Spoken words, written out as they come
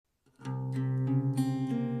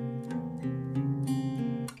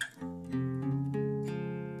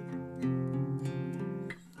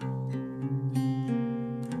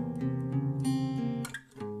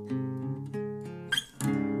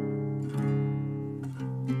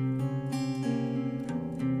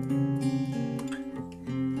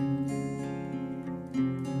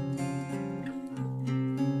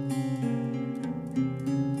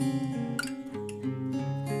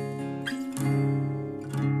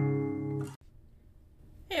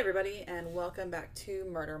everybody, and welcome back to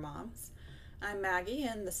Murder Moms. I'm Maggie,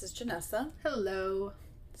 and this is Janessa. Hello.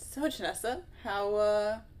 So, Janessa,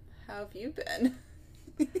 how have you been?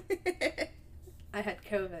 I had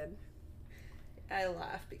COVID. I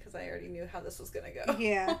laughed because I already knew how this was gonna go.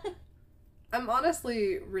 Yeah. I'm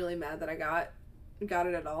honestly really mad that I got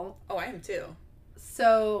it at all. Oh, I am too.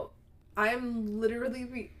 So, I'm literally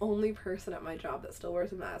the only person at my job that still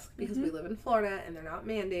wears a mask because we live in Florida and they're not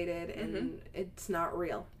mandated and it's not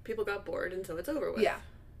real. People got bored, and so it's over with. Yeah.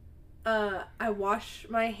 I wash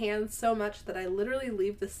my hands so much that I literally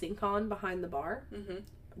leave the sink on behind the bar,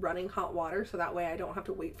 running hot water, so that way I don't have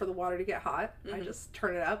to wait for the water to get hot. I just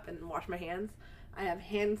turn it up and wash my hands. I have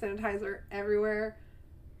hand sanitizer everywhere,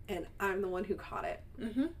 and I'm the one who caught it.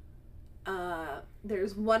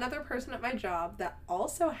 There's one other person at my job that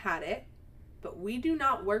also had it, but we do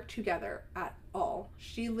not work together at all.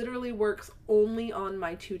 She literally works only on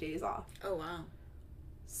my 2 days off. Oh, wow.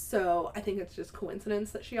 So I think it's just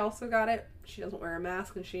coincidence that she also got it. She doesn't wear a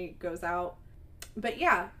mask when she goes out. But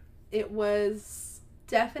yeah, it was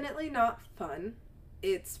definitely not fun.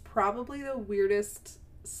 It's probably the weirdest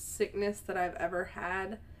sickness that I've ever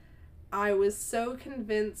had. I was so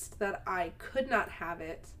convinced that I could not have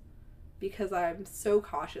it because I'm so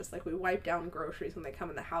cautious. Like, we wipe down groceries when they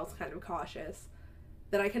come in the house, kind of cautious,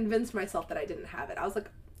 that I convinced myself that I didn't have it. I was like,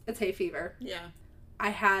 it's hay fever. Yeah. I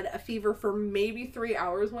had a fever for maybe 3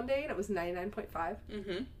 hours one day, and it was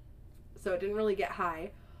 99.5. So it didn't really get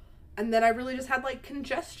high. And then I really just had, like,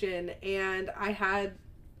 congestion, and I had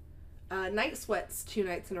night sweats 2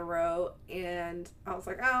 nights in a row, and I was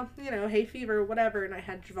like, oh, hay fever, whatever. And I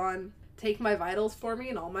had Javon take my vitals for me,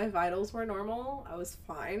 and all my vitals were normal. I was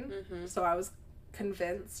fine. So I was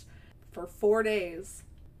convinced for 4 days,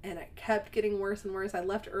 and it kept getting worse and worse. I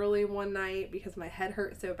left early one night because my head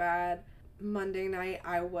hurt so bad. Monday night,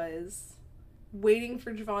 I was waiting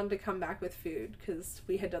for Javon to come back with food because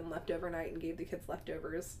we had done leftover night and gave the kids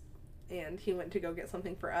leftovers, and he went to go get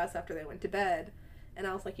something for us after they went to bed. And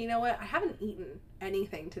I was like, you know what? I haven't eaten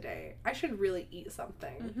anything today. I should really eat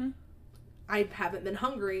something. I haven't been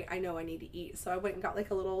hungry. I know I need to eat. So I went and got like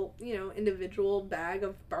a little, individual bag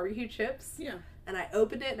of barbecue chips. Yeah. And I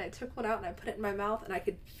opened it and I took one out and I put it in my mouth and I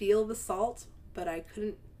could feel the salt, but I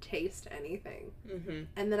couldn't taste anything.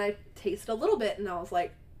 And then I tasted a little bit and I was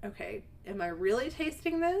like, okay, am I really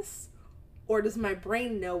tasting this? Or does my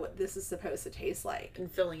brain know what this is supposed to taste like?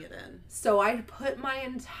 And filling it in. So I put my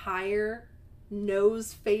entire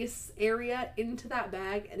nose face area into that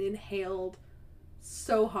bag and inhaled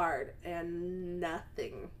so hard, and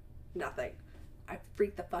nothing. I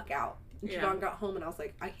freaked the fuck out. Yeah. Javon got home and I was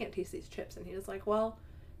like, I can't taste these chips. And he was like, well,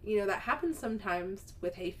 that happens sometimes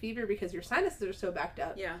with hay fever because your sinuses are so backed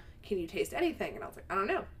up. Yeah. Can you taste anything? And I was like, I don't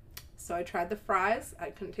know. So I tried the fries.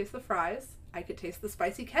 I couldn't taste the fries. I could taste the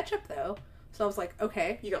spicy ketchup though. So I was like,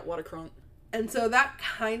 okay. You got water crunk. And so that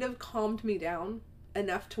kind of calmed me down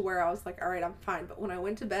enough to where I was like, all right, I'm fine. But when I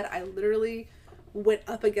went to bed, I literally went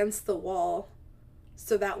up against the wall.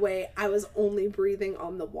 So that way I was only breathing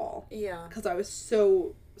on the wall. Yeah. Because I was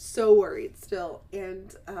so worried still.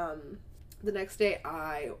 And the next day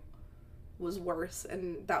I was worse.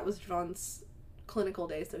 And that was Javon's clinical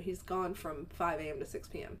day. So he's gone from 5 a.m. to 6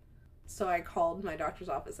 p.m. So I called my doctor's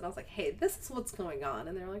office and I was like, hey, this is what's going on.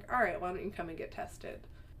 And they were like, all right, why don't you come and get tested?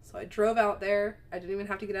 So I drove out there. I didn't even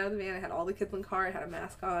have to get out of the van. I had all the kids in the car. I had a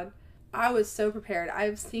mask on. I was so prepared.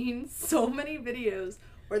 I've seen so many videos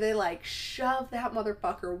where they shove that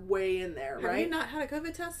motherfucker way in there, right? Have you not had a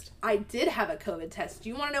COVID test? I did have a COVID test. Do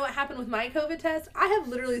you want to know what happened with my COVID test? I have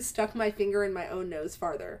literally stuck my finger in my own nose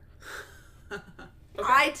farther.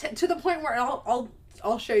 Okay. To the point where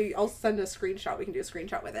I'll show you. I'll send a screenshot. We can do a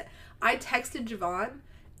screenshot with it. I texted Javon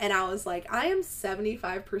and I was like, I am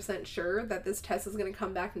 75% sure that this test is going to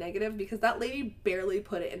come back negative because that lady barely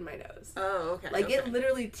put it in my nose. Oh, okay. It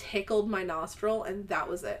literally tickled my nostril and that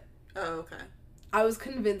was it. Oh, okay. I was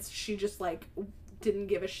convinced she just, didn't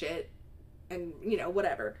give a shit and,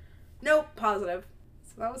 whatever. Nope, positive.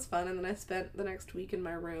 So that was fun, and then I spent the next week in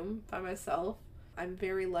my room by myself. I'm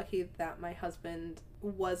very lucky that my husband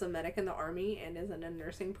was a medic in the Army and is in a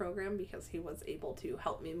nursing program because he was able to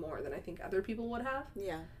help me more than I think other people would have.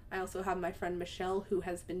 Yeah. I also have my friend Michelle, who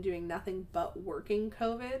has been doing nothing but working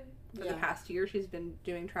COVID for the past year. She's been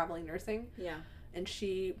doing traveling nursing. Yeah. And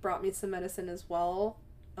she brought me some medicine as well.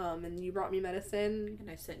 And you brought me medicine. And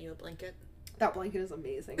I sent you a blanket. That blanket is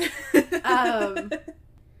amazing.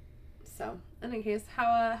 So, in any case,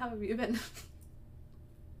 how have you been?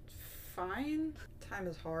 Fine. Time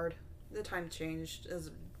is hard. The time change has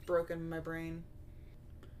broken my brain.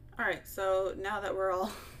 Alright, so now that we're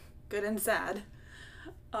all good and sad,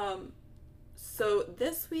 So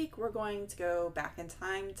this week we're going to go back in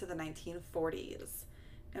time to the 1940s,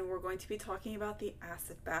 and we're going to be talking about the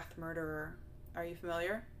acid bath murderer. Are you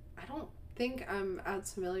familiar? I don't think I'm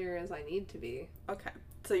as familiar as I need to be. Okay,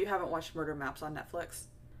 so you haven't watched Murder Maps on Netflix?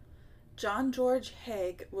 John George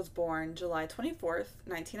Haigh was born July 24th,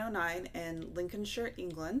 1909 in Lincolnshire,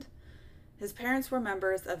 England. His parents were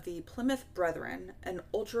members of the Plymouth Brethren, an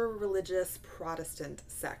ultra-religious Protestant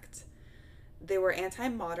sect. They were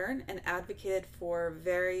anti-modern and advocated for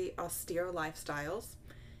very austere lifestyles.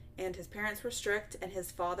 And his parents were strict, and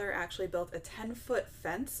his father actually built a 10-foot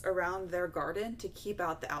fence around their garden to keep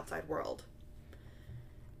out the outside world.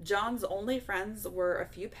 John's only friends were a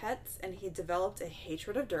few pets, and he developed a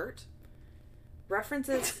hatred of dirt.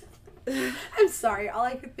 References... I'm sorry, all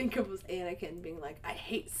I could think of was Anakin being like, I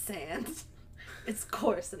hate sand. It's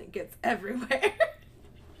coarse and it gets everywhere.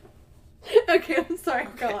 Okay, I'm sorry,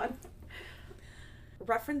 okay. Go on.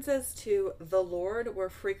 References to the Lord were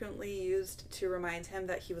frequently used to remind him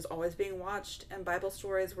that he was always being watched, and Bible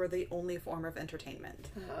stories were the only form of entertainment.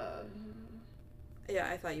 Yeah,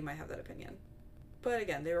 I thought you might have that opinion. But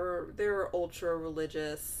again, they were ultra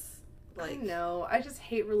religious. I know. I just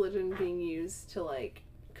hate religion being used to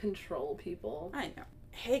control people. I know.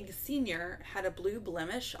 Haigh Sr. had a blue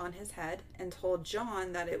blemish on his head and told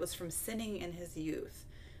John that it was from sinning in his youth,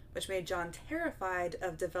 which made John terrified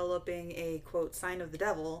of developing a, quote, sign of the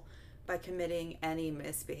devil by committing any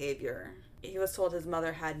misbehavior. He was told his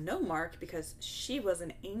mother had no mark because she was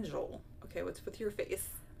an angel. Okay, what's with your face?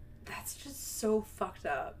 That's just so fucked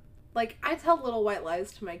up. I tell little white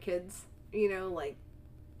lies to my kids,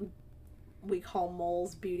 we call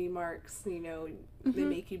moles beauty marks, they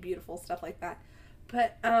make you beautiful, stuff like that.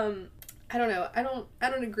 But, I don't know. I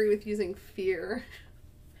don't agree with using fear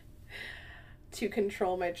to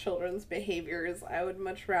control my children's behaviors. I would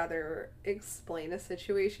much rather explain a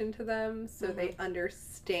situation to them so they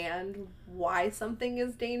understand why something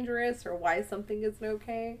is dangerous or why something isn't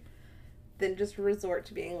okay than just resort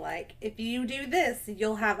to being like, if you do this,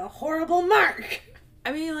 you'll have a horrible mark.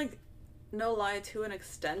 I mean, no lie, to an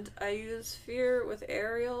extent, I use fear with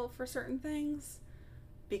Ariel for certain things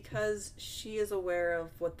because she is aware of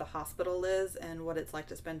what the hospital is and what it's like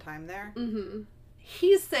to spend time there. Mm-hmm.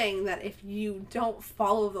 He's saying that if you don't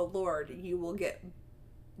follow the Lord, you will get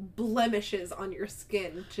blemishes on your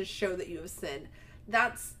skin to show that you have sinned.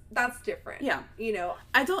 That's different. Yeah.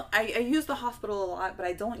 I use the hospital a lot, but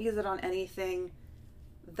I don't use it on anything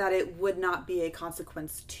that it would not be a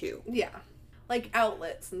consequence to. Yeah.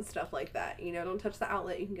 Outlets and stuff like that. Don't touch the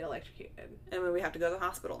outlet, you can get electrocuted. And when we have to go to the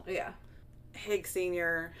hospital. Yeah. Haigh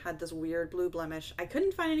Sr. had this weird blue blemish. I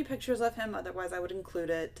couldn't find any pictures of him, otherwise I would include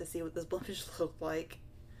it to see what this blemish looked like.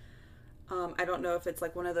 I don't know if it's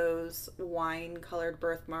one of those wine-colored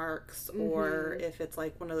birthmarks or if it's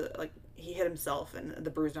one of the, he hit himself and the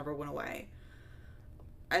bruise never went away.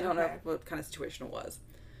 I don't know what kind of situation it was.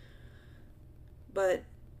 But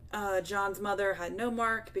John's mother had no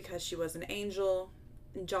mark because she was an angel.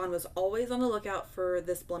 And John was always on the lookout for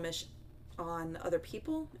this blemish on other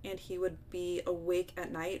people, and he would be awake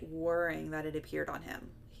at night worrying that it appeared on him.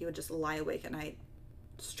 He would just lie awake at night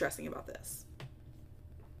stressing about this.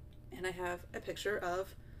 And I have a picture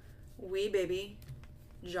of wee baby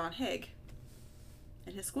John Haigh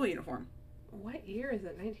in his school uniform. What year is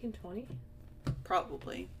it? 1920?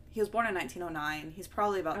 Probably. He was born in 1909. He's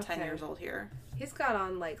probably about 10 years old here. He's got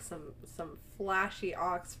on some flashy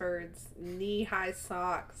Oxfords, knee-high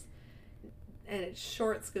socks, and his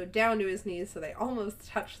shorts go down to his knees, so they almost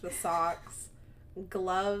touch the socks.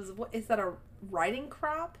 Gloves. What is that? A riding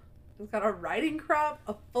crop? He's got a riding crop,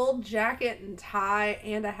 a full jacket and tie,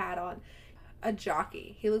 and a hat on. A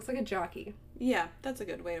jockey. He looks like a jockey. Yeah, that's a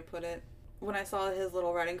good way to put it. When I saw his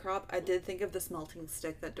little riding crop, I did think of the smelting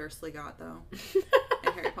stick that Dursley got, though,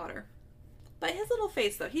 in Harry Potter. But his little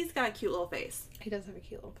face, though, he's got a cute little face. He does have a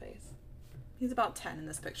cute little face. He's about 10 in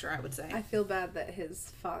this picture, I would say. I feel bad that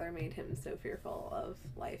his father made him so fearful of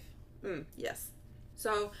life. Yes.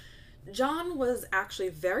 So, John was actually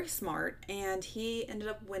very smart, and he ended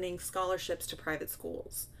up winning scholarships to private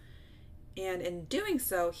schools. And in doing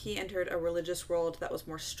so, he entered a religious world that was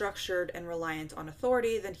more structured and reliant on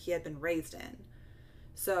authority than he had been raised in.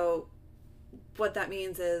 So, what that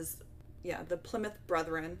means is, the Plymouth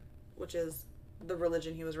Brethren, which is the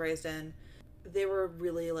religion he was raised in, they were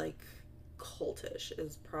really cultish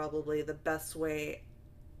is probably the best way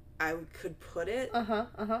I could put it.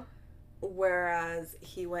 Whereas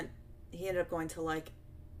he ended up going to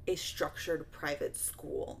a structured private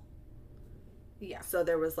school. Yeah. So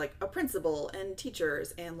there was a principal and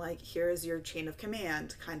teachers and here's your chain of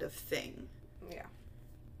command kind of thing. Yeah.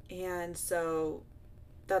 And so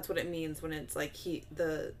that's what it means when it's like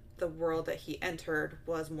the world that he entered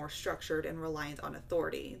was more structured and reliant on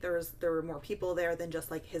authority. There were more people there than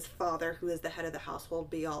just like his father, who is the head of the household,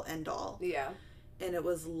 be all end all. Yeah. And it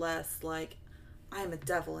was less like, I am a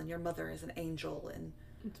devil and your mother is an angel, and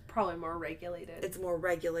it's probably more regulated. It's more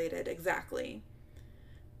regulated, exactly.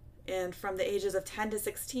 And from the ages of 10 to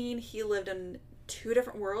 16, he lived in two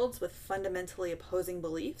different worlds with fundamentally opposing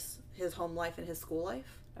beliefs, his home life and his school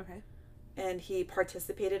life. Okay. And he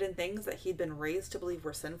participated in things that he'd been raised to believe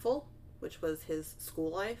were sinful, which was his school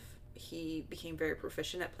life. He became very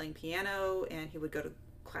proficient at playing piano, and he would go to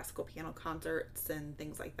classical piano concerts and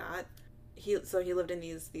things like that. He lived in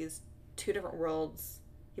these two different worlds.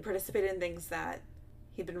 He participated in things that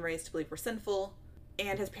he'd been raised to believe were sinful,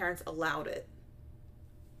 and his parents allowed it.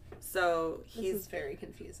 So this is very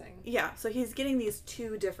confusing. Yeah, so he's getting these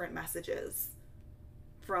two different messages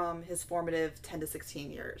from his formative 10 to 16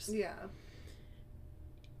 years. Yeah.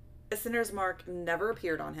 A sinner's mark never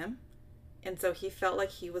appeared on him, and so he felt like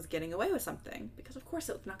he was getting away with something, because of course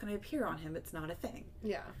it's not going to appear on him. It's not a thing.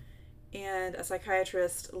 Yeah. And a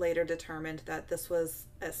psychiatrist later determined that this was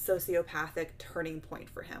a sociopathic turning point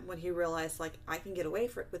for him, when he realized, like, I can get away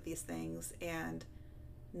with these things and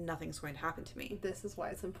nothing's going to happen to me. This is why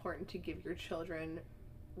it's important to give your children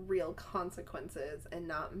real consequences and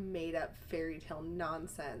not made up fairy tale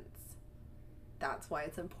nonsense. That's why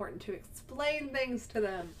it's important to explain things to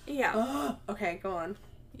them. Yeah. Okay, go on.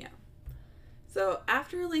 Yeah. So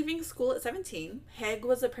after leaving school at 17, Haigh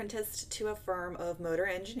was apprenticed to a firm of motor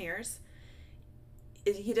engineers.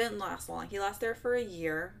 He didn't last long. He lasted there for a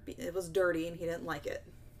year. It was dirty and he didn't like it.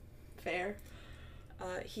 Fair.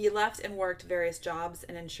 He left and worked various jobs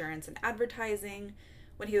in insurance and advertising.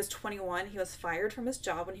 When he was 21, he was fired from his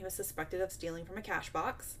job when he was suspected of stealing from a cash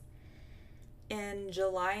box. In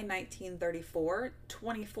July 1934,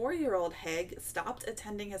 24-year-old Haigh stopped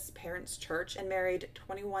attending his parents' church and married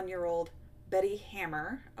 21-year-old Betty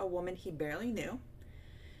Hammer, a woman he barely knew.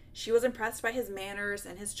 She was impressed by his manners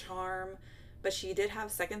and his charm, but she did have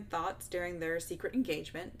second thoughts during their secret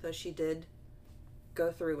engagement, though she did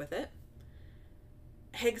go through with it.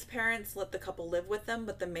 Haigh's parents let the couple live with them,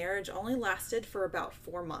 but the marriage only lasted for about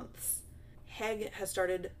 4 months. Haigh has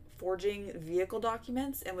started forging vehicle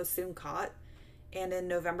documents and was soon caught. And in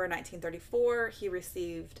November 1934, he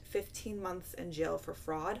received 15 months in jail for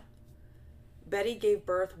fraud. Betty gave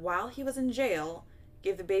birth while he was in jail,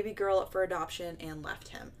 gave the baby girl up for adoption, and left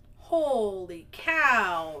him. Holy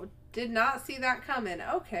cow. Did not see that coming.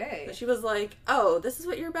 Okay. But she was like, oh, this is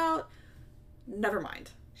what you're about? Never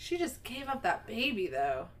mind. She just gave up that baby,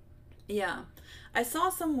 though. Yeah. I saw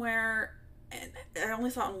somewhere, and I only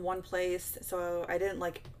saw it in one place, so I didn't,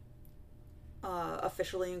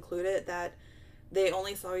 officially include it, that they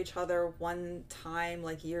only saw each other one time,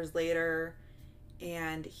 years later,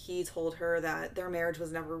 and he told her that their marriage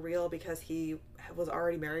was never real because he was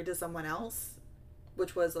already married to someone else,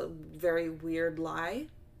 which was a very weird lie.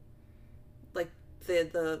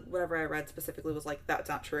 The whatever I read specifically was that's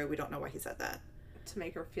not true. We don't know why he said that. To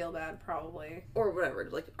make her feel bad, probably. Or whatever.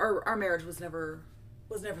 Our marriage was never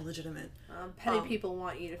legitimate. Petty people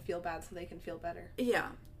want you to feel bad so they can feel better. Yeah.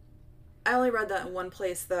 I only read that in one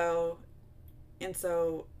place, though, and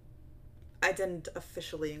so I didn't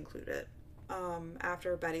officially include it.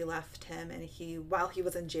 After Betty left him and while he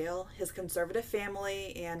was in jail, his conservative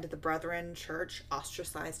family and the Brethren Church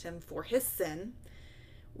ostracized him for his sin,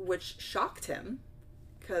 which shocked him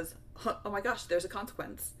because, oh my gosh, there's a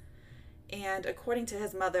consequence. And according to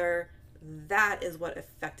his mother, that is what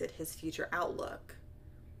affected his future outlook.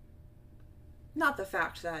 Not the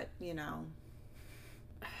fact that, Not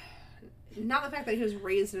the fact that he was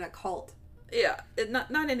raised in a cult. Yeah,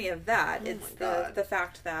 not any of that. Oh it's my God. the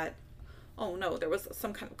fact that, oh no, there was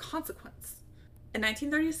some kind of consequence. In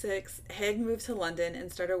 1936, Haigh moved to London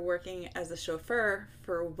and started working as a chauffeur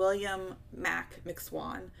for William Mac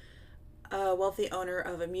McSwan, a wealthy owner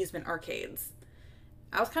of amusement arcades.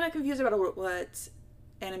 I was kind of confused about what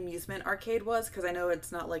an amusement arcade was, because I know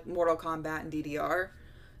it's not like Mortal Kombat and DDR.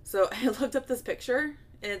 So I looked up this picture,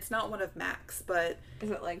 and it's not one of Mac's, but...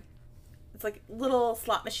 Is it It's little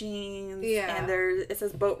slot machines, yeah, and it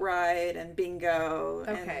says boat ride and bingo.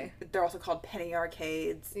 Okay. And they're also called penny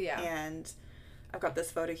arcades. Yeah. And I've got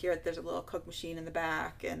this photo here. There's a little Coke machine in the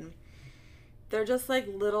back, and they're just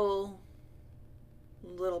little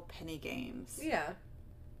penny games. Yeah.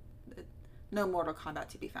 No Mortal Kombat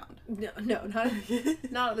to be found. No, not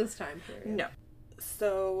at this time period. No.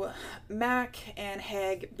 So Mac and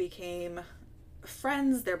Haigh became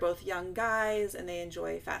friends. They're both young guys, and they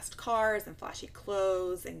enjoy fast cars and flashy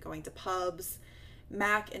clothes and going to pubs.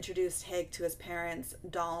 Mac introduced Haigh to his parents,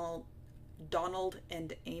 Donald Donald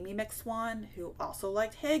and Amy McSwan, who also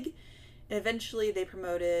liked Haigh. And eventually they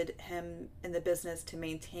promoted him in the business to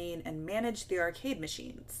maintain and manage the arcade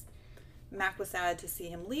machines. Mac was sad to see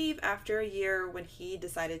him leave after a year when he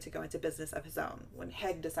decided to go into business of his own, when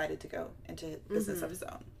Haigh decided to go into business of his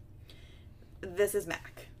own. This is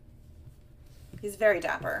Mac. He's very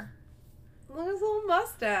dapper. Look at his little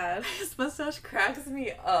mustache. His mustache cracks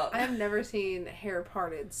me up. I have never seen hair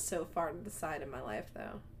parted so far to the side in my life,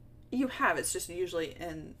 though. You have. It's just usually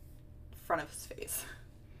in front of his face.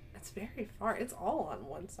 It's very far. It's all on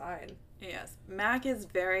one side. Yes. Mac is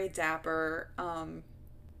very dapper.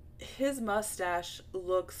 His mustache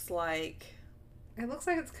looks like... It looks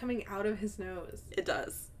like it's coming out of his nose. It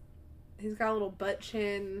does. He's got a little butt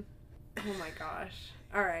chin. Oh my gosh.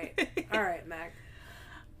 All right. All right, Mac.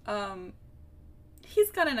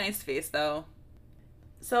 He's got a nice face, though.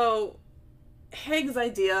 So, Haigh's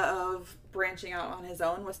idea of branching out on his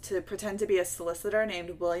own was to pretend to be a solicitor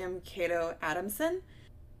named William Cato Adamson,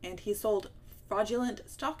 and he sold fraudulent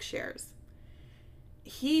stock shares.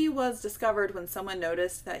 He was discovered when someone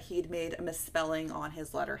noticed that he'd made a misspelling on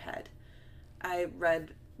his letterhead. I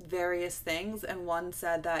read various things, and one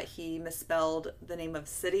said that he misspelled the name of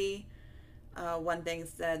city. One thing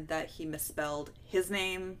said that he misspelled his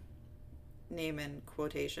name in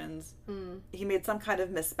quotations. He made some kind of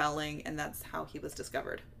misspelling, and that's how he was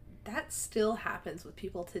discovered. That still happens with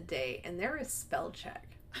people today, and there is spell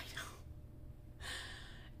check. I know.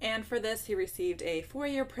 And for this, he received a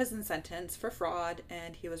 4-year prison sentence for fraud,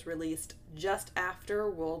 and he was released just after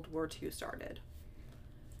World War II started.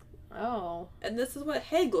 Oh. And this is what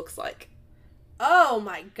Haigh looks like. Oh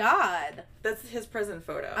my god. That's his prison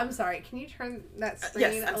photo. I'm sorry, can you turn that screen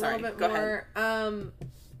yes, I'm a sorry. little bit Go more? Ahead.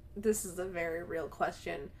 This is a very real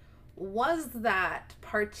question. Was that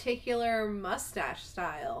particular mustache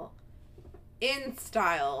style in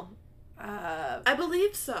style? I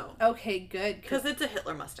believe so. Okay, good. Because it's a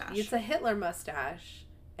Hitler mustache. It's a Hitler mustache,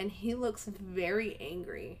 and he looks very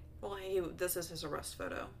angry. Well, this is his arrest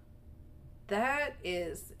photo. That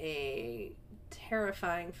is a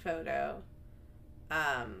terrifying photo.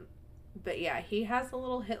 But yeah, he has a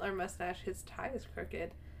little Hitler mustache. His tie is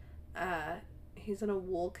crooked. He's in a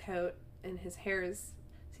wool coat, and his hair is...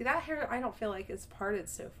 See, that hair I don't feel like is parted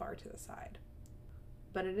so far to the side.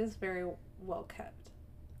 But it is very well kept.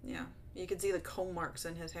 Yeah. You can see the comb marks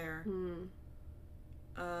in his hair.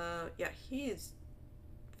 Yeah, he is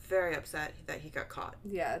very upset that he got caught.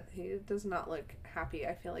 Yeah, he does not look happy.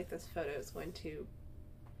 I feel like this photo is going to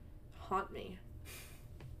haunt me.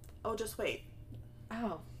 Oh, just wait.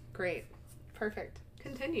 Oh, great. Perfect.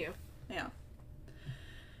 Continue. Yeah.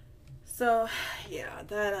 So, yeah,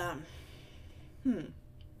 that,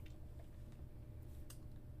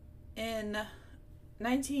 In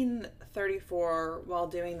 1934, while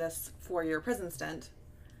doing this 4-year prison stint,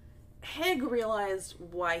 Haigh realized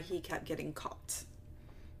why he kept getting caught.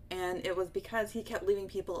 And it was because he kept leaving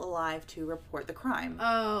people alive to report the crime.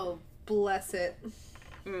 Oh, bless it.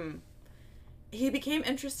 He became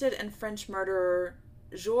interested in French murderer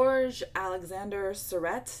Georges Alexander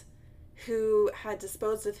Surette, who had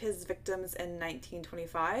disposed of his victims in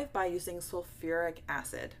 1925 by using sulfuric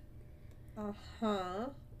acid. Uh-huh.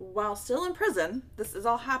 While still in prison, this is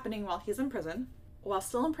all happening while he's in prison. While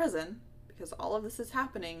still in prison, because all of this is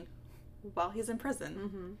happening while he's in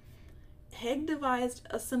prison, Haigh devised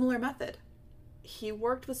a similar method. He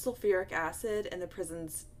worked with sulfuric acid in the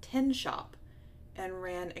prison's tin shop and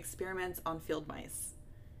ran experiments on field mice.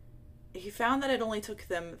 He found that it only took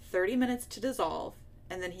them 30 minutes to dissolve,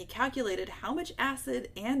 and then he calculated how much acid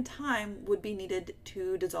and time would be needed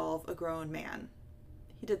to dissolve a grown man.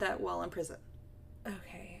 He did that while in prison.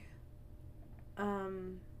 Okay.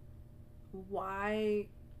 Why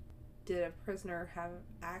did a prisoner have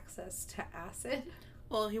access to acid?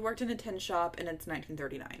 Well, he worked in a tin shop, and it's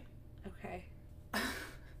 1939. Okay.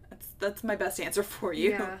 That's my best answer for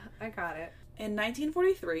you. Yeah, I got it. In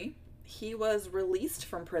 1943, he was released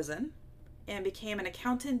from prison and became an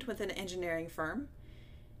accountant with an engineering firm.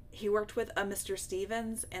 He worked with a Mr.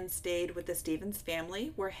 Stevens and stayed with the Stevens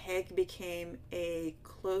family, where Haigh became a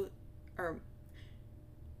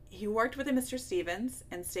He worked with a Mr. Stevens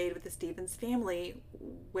and stayed with the Stevens family,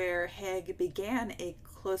 where Haigh began a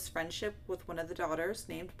close friendship with one of the daughters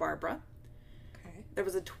named Barbara. Okay. There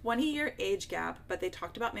was a 20-year age gap, but they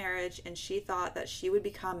talked about marriage, and she thought that she would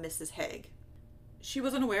become Mrs. Haigh. She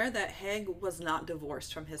was unaware that Haigh was not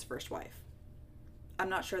divorced from his first wife. I'm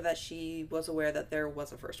not sure that she was aware that there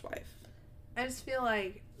was a first wife. I just feel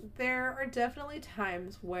like there are definitely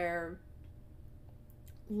times where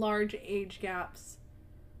large age gaps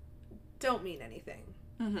don't mean anything.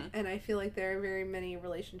 Mm-hmm. And I feel like there are very many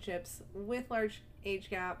relationships with large age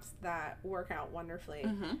gaps that work out wonderfully.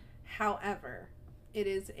 Mm-hmm. However, it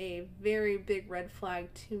is a very big red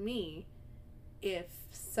flag to me if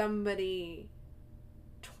somebody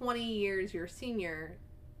 20 years your senior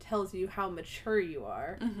tells you how mature you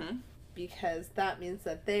are, Mm-hmm. because that means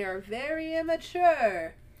that they are very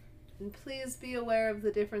immature. And please be aware of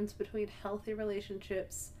the difference between healthy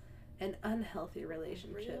relationships and unhealthy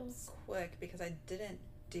relationships. Real quick, because I didn't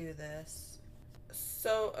do this.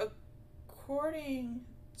 So, according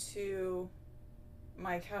to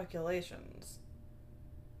my calculations,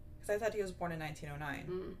 because I thought he was born in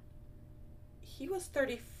 1909, he was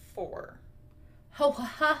 34. Oh,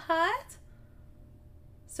 what?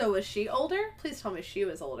 So was she older? Please tell me she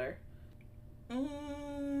was older. I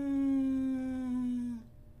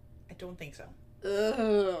don't think so.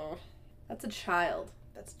 Ugh. That's a child.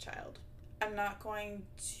 That's a child. I'm not going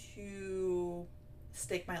to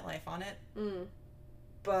stake my life on it,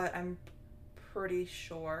 but I'm pretty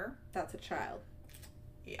sure. That's a child.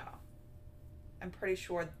 Yeah. I'm pretty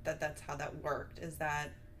sure that that's how that worked, is that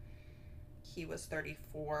he was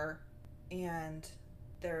 34 and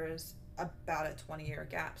there's about a 20-year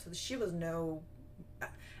gap. So she was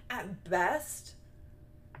at best,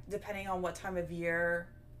 depending on what time of year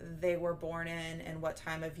they were born in and what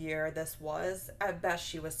time of year this was, at best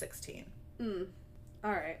she was 16. All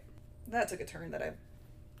right. That took a turn that I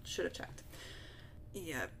should have checked.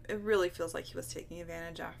 Yeah, it really feels like he was taking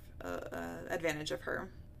advantage of her.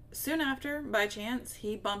 Soon after, by chance,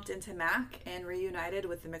 he bumped into Mac and reunited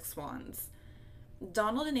with the McSwans.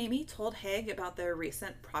 Donald and Amy told Haigh about their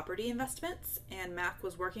recent property investments, and Mac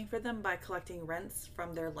was working for them by collecting rents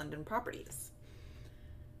from their London properties.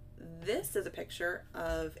 This is a picture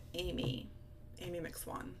of Amy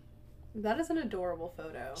McSwan. That is an adorable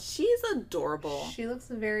photo. She's adorable. She looks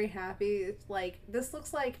very happy. It's like, this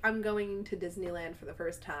looks like I'm going to Disneyland for the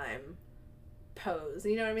first time pose.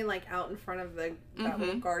 You know what I mean? Like out in front of that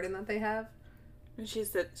little garden that they have. And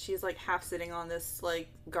she's like half sitting on this like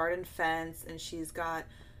garden fence, and she's got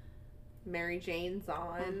Mary Jane's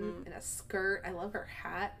on and a skirt. I love her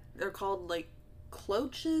hat. They're called like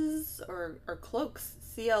cloches or cloaks.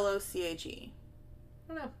 CLOCHE.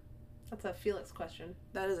 I don't know. That's a Felix question.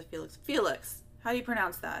 That is a Felix. Felix, how do you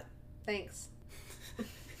pronounce that? Thanks.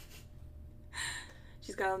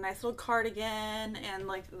 She's got a nice little cardigan, and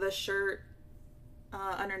like the shirt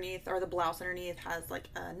underneath, or the blouse underneath, has like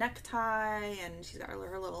a necktie, and she's got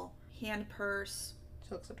her little hand purse.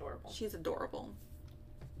 She looks adorable. She's adorable.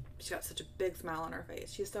 She's got such a big smile on her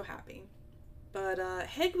face. She's so happy. But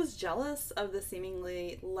Haigh was jealous of the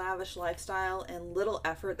seemingly lavish lifestyle and little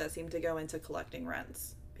effort that seemed to go into collecting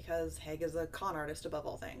rents, because Haigh is a con artist above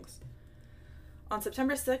all things. On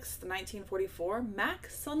September 6th, 1944, Mac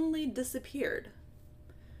suddenly disappeared.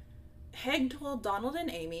 Haigh told Donald and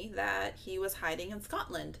Amy that he was hiding in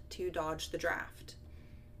Scotland to dodge the draft.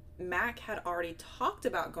 Mac had already talked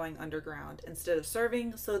about going underground instead of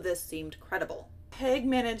serving, so this seemed credible. Haigh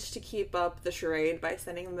managed to keep up the charade by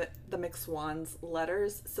sending the McSwans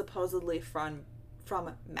letters supposedly from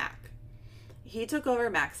Mac. He took over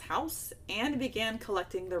Mac's house and began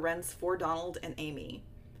collecting the rents for Donald and Amy.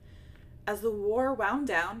 As the war wound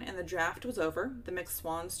down and the draft was over, the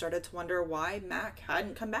McSwans started to wonder why Mac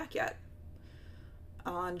hadn't come back yet.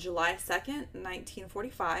 On July 2nd,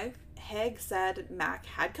 1945, Haigh said Mac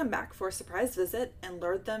had come back for a surprise visit and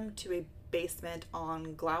lured them to a basement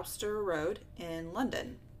on Gloucester Road in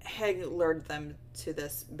London. Haigh lured them to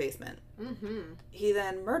this basement. He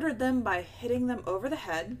then murdered them by hitting them over the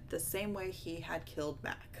head the same way he had killed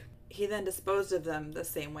Mac. He then disposed of them the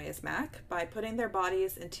same way as Mac by putting their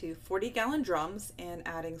bodies into 40-gallon drums and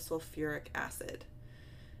adding sulfuric acid.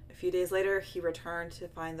 A few days later, he returned to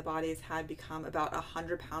find the bodies had become about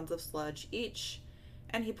 100 pounds of sludge each,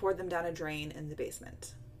 and he poured them down a drain in the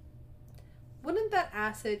basement. Wouldn't that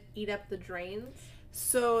acid eat up the drains?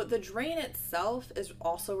 So the drain itself is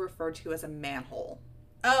also referred to as a manhole.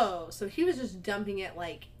 Oh, so he was just dumping it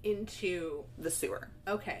like into the sewer.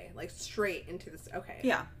 Okay, like straight into this. Okay.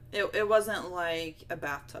 Yeah, it wasn't like a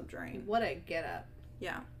bathtub drain. What a get up.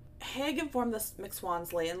 Yeah. Haigh informed the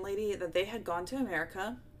McSwans landlady that they had gone to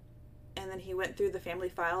America, and then he went through the family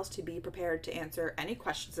files to be prepared to answer any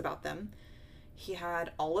questions about them. He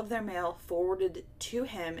had all of their mail forwarded to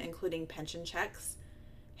him, including pension checks.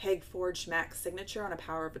 Haigh forged Mac's signature on a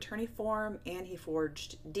power of attorney form, and he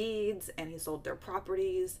forged deeds, and he sold their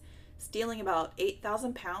properties, stealing about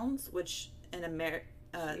 8,000 pounds, which in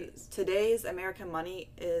today's American money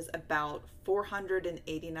is about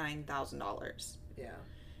 $489,000. Yeah.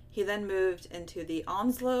 He then moved into the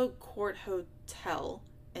Onslow Court Hotel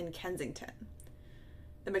in Kensington.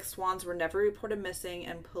 The McSwans were never reported missing,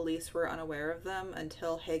 and police were unaware of them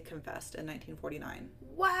until Haigh confessed in 1949.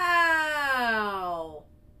 Wow.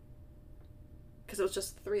 Because it was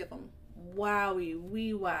just the three of them. Wowie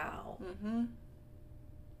wee wow. Mm-hmm.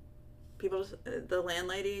 People the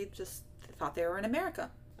landlady just thought they were in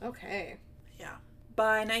America. Okay. Yeah.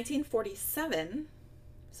 By 1947,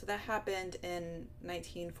 so that happened in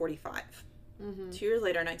 1945. 2 years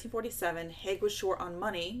later, 1947, Haigh was short on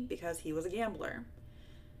money because he was a gambler.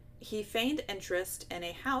 He feigned interest in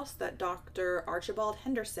a house that Dr. Archibald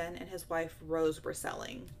Henderson and his wife Rose were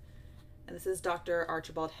selling. And this is Dr.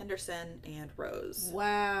 Archibald Henderson and Rose.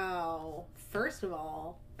 Wow. First of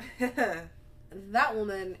all, that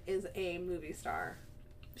woman is a movie star.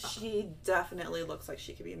 She definitely looks like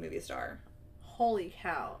she could be a movie star. Holy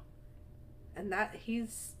cow. And that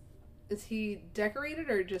is he decorated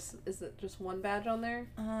or is it just one badge on there?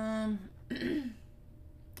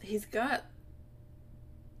 He's got,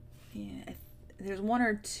 yeah, there's one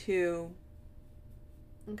or two.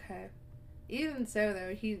 Okay. Even so,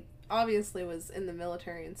 though, he obviously was in the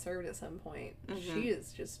military and served at some point. She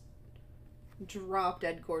is just drop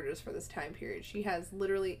dead gorgeous for this time period. She has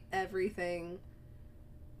literally everything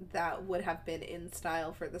that would have been in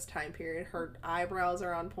style for this time period. Her eyebrows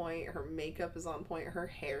are on point. Her makeup is on point. Her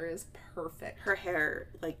hair is perfect. Her hair,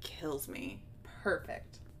 like, kills me.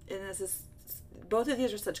 Perfect. And both of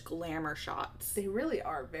these are such glamour shots. They really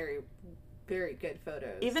are very, very good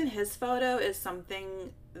photos. Even his photo is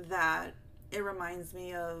something that it reminds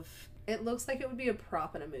me of. It looks like it would be a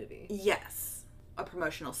prop in a movie. Yes. A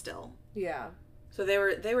promotional still. Yeah. So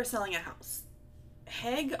they were selling a house.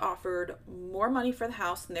 Haigh offered more money for the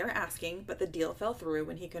house than they were asking, but the deal fell through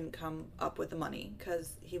when he couldn't come up with the money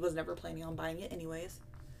because he was never planning on buying it anyways.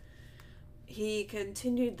 He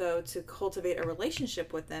continued, though, to cultivate a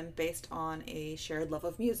relationship with them based on a shared love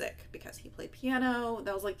of music because he played piano.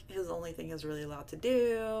 That was like his only thing he was really allowed to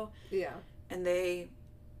do. Yeah. And they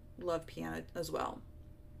loved piano as well,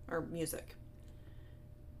 or music.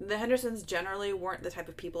 The Hendersons generally weren't the type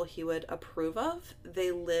of people he would approve of. They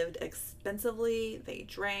lived expensively, they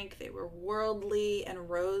drank, they were worldly, and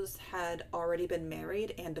Rose had already been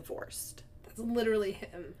married and divorced. That's literally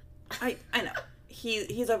him. I know.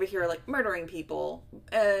 He's over here, like, murdering people,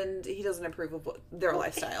 and he doesn't approve of their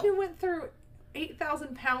lifestyle. He went through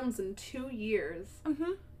 8,000 pounds in 2 years.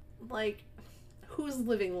 Mm-hmm. Like, who's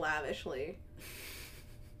living lavishly?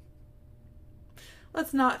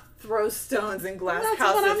 Let's not throw stones in glass That's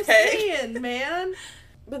houses, what I'm saying, man.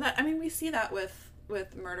 But we see that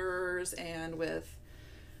with murderers and with,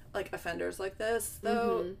 like, offenders like this,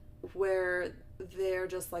 though, where they're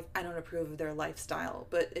just like, I don't approve of their lifestyle.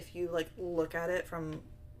 But if you, like, look at it from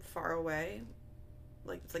far away,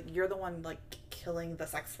 like, it's like you're the one, like, killing the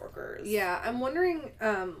sex workers. Yeah, I'm wondering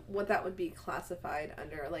what that would be classified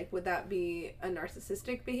under. Like, would that be a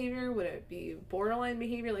narcissistic behavior? Would it be borderline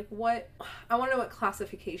behavior? Like, what? I want to know what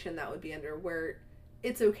classification that would be under, where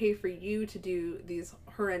it's okay for you to do these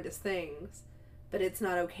horrendous things, but it's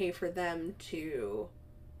not okay for them to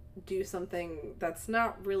do something that's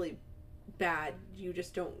not really bad. You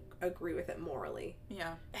just don't agree with it morally.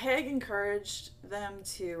 Yeah. Haigh encouraged them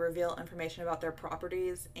to reveal information about their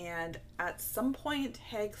properties, and at some point,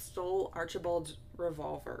 Haigh stole Archibald's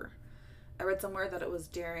revolver. I read somewhere that it was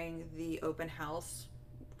during the open house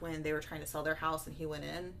when they were trying to sell their house and he went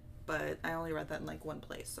in, but I only read that in, like, one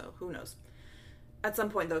place, so who knows. At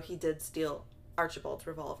some point, though, he did steal Archibald's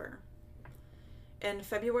revolver. In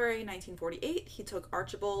February 1948, he took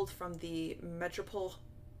Archibald from the Metropole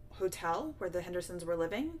Hotel where the Hendersons were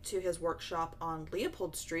living to his workshop on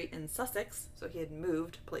Leopold Street in Sussex, so he had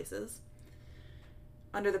moved places,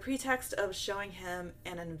 under the pretext of showing him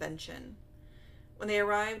an invention. When they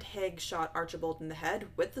arrived, Haigh shot Archibald in the head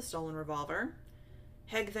with the stolen revolver.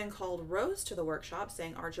 Haigh then called Rose to the workshop,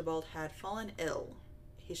 saying Archibald had fallen ill.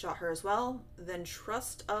 He shot her as well, then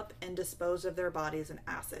trussed up and disposed of their bodies in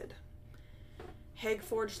acid. Haigh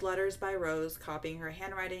forged letters by Rose, copying her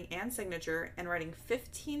handwriting and signature, and writing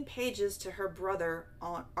 15 pages to her brother,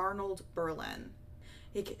 Arnold Berlin.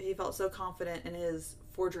 He felt so confident in his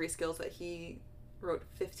forgery skills that he wrote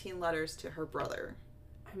 15 letters to her brother.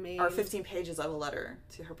 Or 15 pages of a letter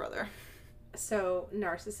to her brother. So,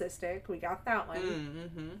 narcissistic. We got that one.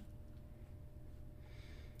 Mm-hmm.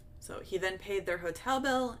 So he then paid their hotel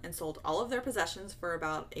bill and sold all of their possessions for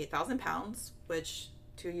about £8,000, which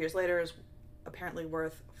 2 years later is apparently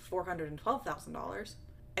worth $412,000,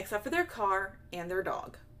 except for their car and their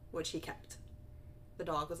dog, which he kept. The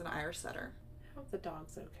dog was an Irish setter. I hope the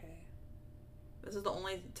dog's okay. This is the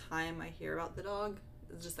only time I hear about the dog.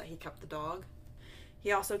 It's just that he kept the dog.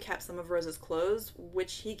 He also kept some of Rose's clothes,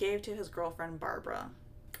 which he gave to his girlfriend Barbara.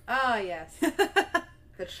 Ah, yes.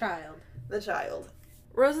 The child. The child.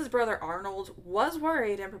 Rose's brother Arnold was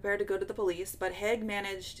worried and prepared to go to the police, but Haigh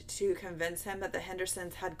managed to convince him that the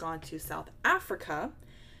Hendersons had gone to South Africa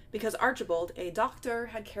because Archibald, a doctor,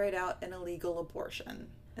 had carried out an illegal abortion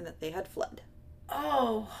and that they had fled.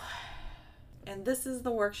 Oh. And this is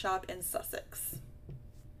the workshop in Sussex.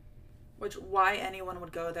 Which, why anyone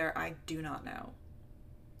would go there, I do not know.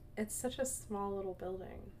 It's such a small little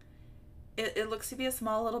building. It looks to be a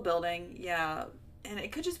small little building, yeah. And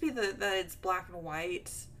it could just be that it's black and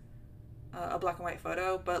white, a black and white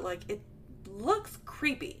photo, but, like, it looks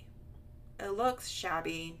creepy. It looks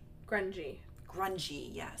shabby. Grungy. Grungy,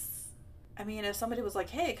 yes. I mean, if somebody was like,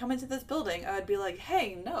 hey, come into this building, I'd be like,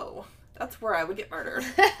 hey, no. That's where I would get murdered.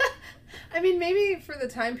 I mean, maybe for the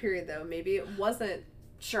time period, though, maybe it wasn't,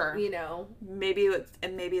 sure. You know. Maybe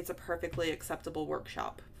it's a perfectly acceptable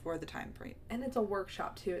workshop for the time frame. And it's a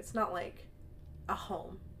workshop, too. It's not like a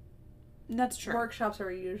home. That's true. Workshops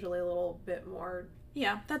are usually a little bit more...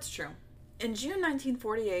 Yeah, that's true. In June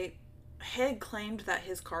 1948, Haigh claimed that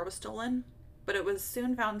his car was stolen, but it was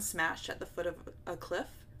soon found smashed at the foot of a cliff.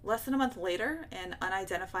 Less than a month later, an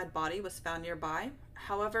unidentified body was found nearby.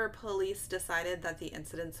 However, police decided that the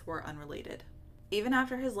incidents were unrelated. Even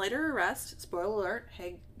after his later arrest, spoiler alert,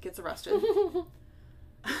 Haigh gets arrested.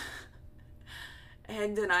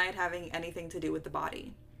 Haigh denied having anything to do with the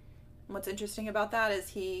body. What's interesting about that is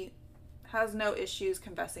he has no issues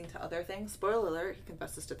confessing to other things. Spoiler alert, he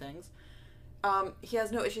confesses to things. He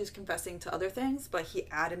has no issues confessing to other things, but he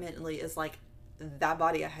adamantly is like, that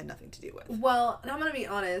body I had nothing to do with. Well, and I'm going to be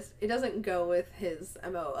honest, it doesn't go with his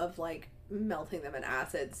MO of, like, melting them in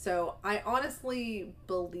acid. So I honestly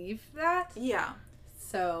believe that. Yeah.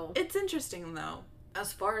 So. It's interesting, though.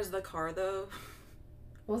 As far as the car, though.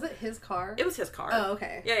 Was it his car? It was his car. Oh,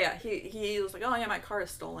 okay. Yeah. He was like, oh, yeah, my car is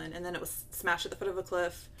stolen. And then it was smashed at the foot of a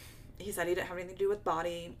cliff. He said he didn't have anything to do with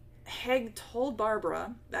body. Haigh told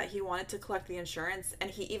Barbara that he wanted to collect the insurance, and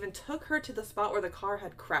he even took her to the spot where the car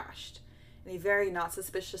had crashed. And he very not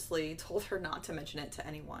suspiciously told her not to mention it to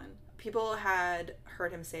anyone. People had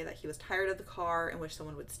heard him say that he was tired of the car and wished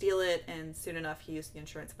someone would steal it, and soon enough he used the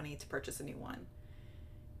insurance money to purchase a new one.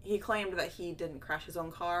 He claimed that he didn't crash his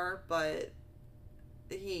own car, but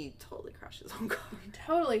he totally crashed his own car. He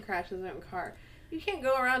totally crashed his own car. You can't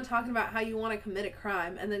go around talking about how you want to commit a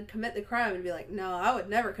crime and then commit the crime and be like, no, I would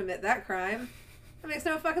never commit that crime. That makes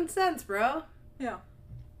no fucking sense, bro. Yeah.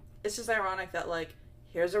 It's just ironic that, like,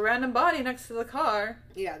 here's a random body next to the car.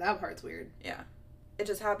 Yeah, that part's weird. Yeah. It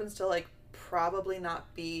just happens to, like, probably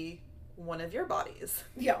not be one of your bodies.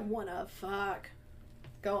 Yeah, one of. Fuck.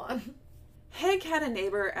 Go on. Haigh had a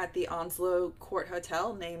neighbor at the Onslow Court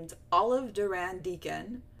Hotel named Olive Duran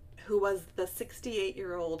Deacon, who was the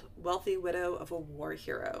 68-year-old wealthy widow of a war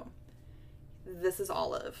hero. This is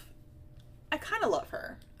Olive. I kind of love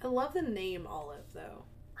her. I love the name Olive, though.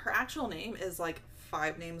 Her actual name is, like,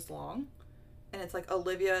 5 names long. And it's, like,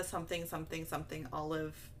 Olivia something, something, something,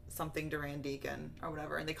 Olive something Duran Deacon, or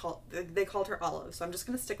whatever. And they called her Olive, so I'm just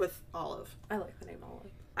going to stick with Olive. I like the name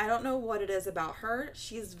Olive. I don't know what it is about her.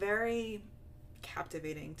 She's very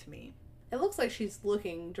captivating to me. It looks like she's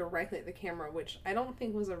looking directly at the camera, which I don't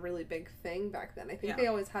think was a really big thing back then. I think they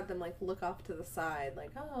always had them, like, look off to the side,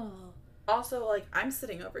 like, oh. Also, like, I'm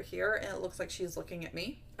sitting over here, and it looks like she's looking at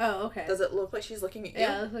me. Oh, okay. Does it look like she's looking at you?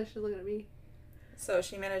 Yeah, it looks like she's looking at me. So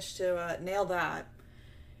she managed to nail that.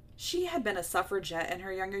 She had been a suffragette in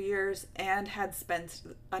her younger years and had spent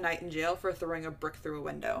a night in jail for throwing a brick through a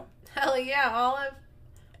window. Hell yeah, Olive.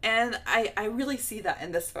 And I really see that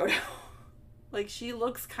in this photo. Like, she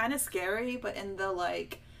looks kind of scary, but in the,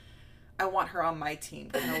 like, I want her on my team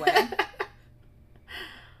kind of way.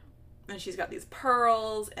 And she's got these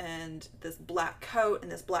pearls and this black coat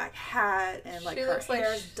and this black hat and, like, her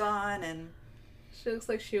hair's done and... She looks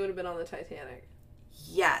like she would have been on the Titanic.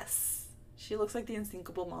 Yes. She looks like the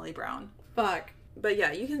unsinkable Molly Brown. Fuck. But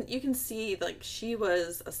yeah, you can see, like, she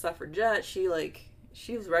was a suffragette. She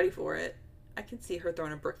was ready for it. I can see her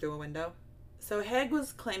throwing a brick through a window. So Haigh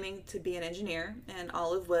was claiming to be an engineer, and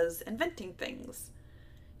Olive was inventing things.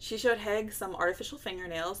 She showed Haigh some artificial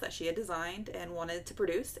fingernails that she had designed and wanted to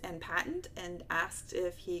produce and patent, and asked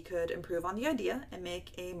if he could improve on the idea and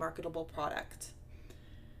make a marketable product.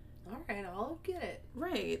 Alright, I'll get it.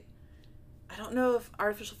 Right. I don't know if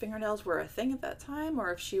artificial fingernails were a thing at that time,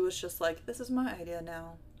 or if she was just like, this is my idea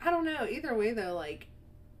now. I don't know. Either way, though, like,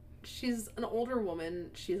 she's an older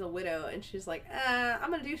woman, she's a widow, and she's like,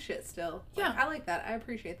 I'm gonna do shit still. Like, yeah. I like that. I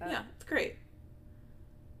appreciate that. Yeah, it's great.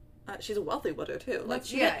 She's a wealthy widow, too. Like,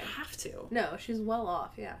 she didn't have to. No, she's well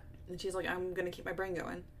off, yeah. And she's like, I'm gonna keep my brain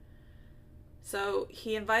going. So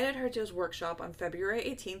he invited her to his workshop on February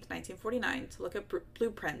 18th, 1949 to look at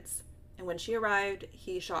blueprints. And when she arrived,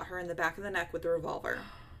 he shot her in the back of the neck with a revolver.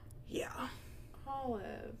 Yeah.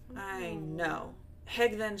 Olive. I know.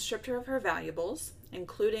 Haigh then stripped her of her valuables,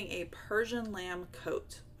 including a Persian lamb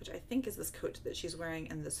coat, which I think is this coat that she's wearing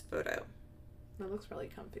in this photo. It looks really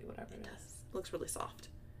comfy, whatever it is. It looks really soft.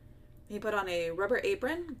 He put on a rubber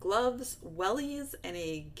apron, gloves, wellies, and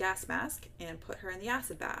a gas mask, and put her in the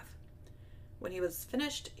acid bath. When he was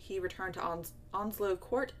finished, he returned to Onslow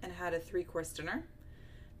Court and had a 3-course dinner.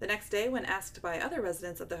 The next day, when asked by other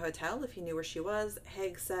residents of the hotel if he knew where she was,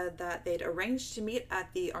 Haigh said that they'd arranged to meet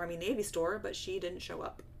at the Army-Navy store, but she didn't show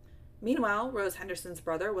up. Meanwhile, Rose Henderson's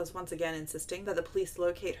brother was once again insisting that the police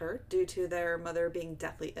locate her due to their mother being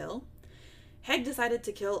deathly ill. Haigh decided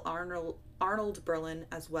to kill Arnold Berlin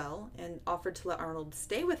as well and offered to let Arnold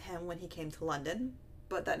stay with him when he came to London,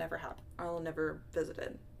 but that never happened. Arnold never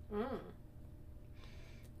visited.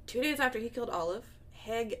 2 days after he killed Olive,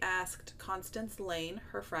 Haigh asked Constance Lane,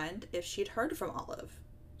 her friend, if she'd heard from Olive.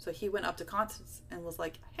 So he went up to Constance and was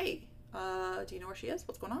like, hey, do you know where she is?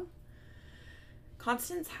 What's going on?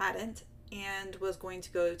 Constance hadn't and was going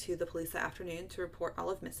to go to the police that afternoon to report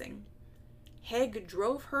Olive missing. Haigh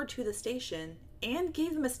drove her to the station and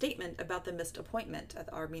gave them a statement about the missed appointment at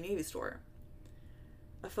the Army-Navy store.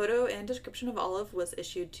 A photo and description of Olive was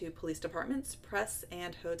issued to police departments, press,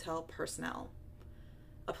 and hotel personnel.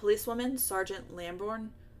 A policewoman, Sergeant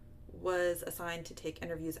Lambourne, was assigned to take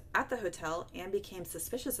interviews at the hotel and became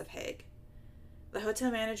suspicious of Haigh. The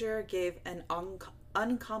hotel manager gave an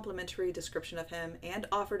uncomplimentary description of him and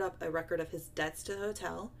offered up a record of his debts to the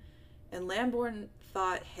hotel, and Lambourne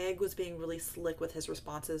thought Haigh was being really slick with his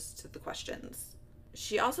responses to the questions.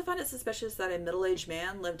 She also found it suspicious that a middle-aged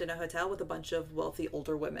man lived in a hotel with a bunch of wealthy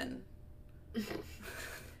older women.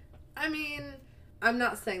 I mean, I'm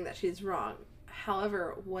not saying that she's wrong.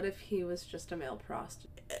 However, what if he was just a male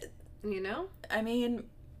prostitute? You know? I mean,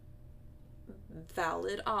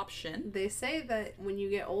 valid option. They say that when you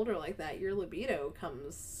get older like that, your libido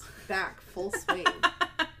comes back full swing.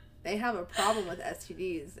 They have a problem with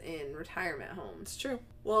STDs in retirement homes. It's true.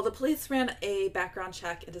 Well, the police ran a background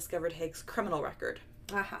check and discovered Haigh's criminal record.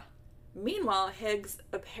 Aha. Meanwhile, Haigh's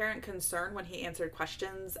apparent concern when he answered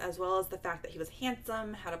questions, as well as the fact that he was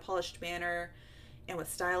handsome, had a polished manner, and was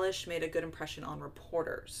stylish, made a good impression on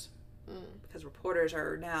reporters. Because reporters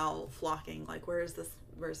are now flocking, like, where's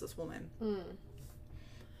this woman?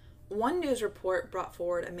 One news report brought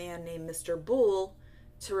forward a man named Mr. Bull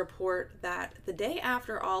to report that the day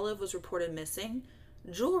after Olive was reported missing,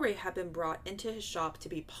 jewelry had been brought into his shop to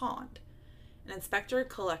be pawned. An inspector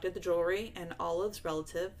collected the jewelry, and Olive's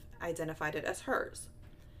relative identified it as hers.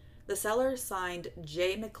 The seller signed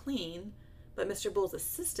J. McLean, but Mr. Bull's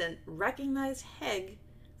assistant recognized Haigh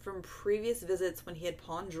from previous visits when he had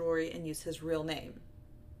pawned jewelry and used his real name.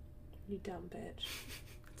 You dumb bitch.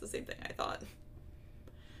 It's the same thing I thought.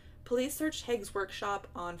 Police searched Haigh's workshop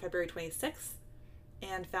on February 26th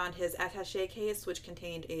and found his attaché case, which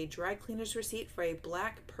contained a dry cleaner's receipt for a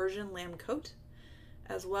black Persian lamb coat,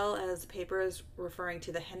 as well as papers referring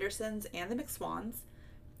to the Hendersons and the McSwans,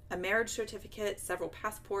 a marriage certificate, several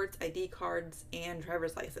passports, ID cards, and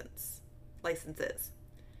driver's licenses.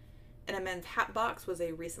 In a men's hat box was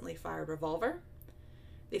a recently fired revolver.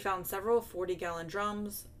 They found several 40-gallon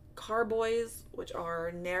drums, carboys, which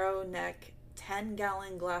are narrow-neck,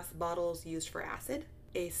 10-gallon glass bottles used for acid,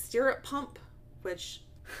 a stirrup pump, which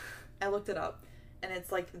I looked it up, and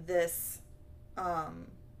it's like this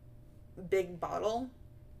big bottle,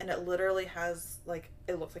 and it literally has, like,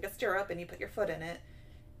 it looks like a stirrup, and you put your foot in it,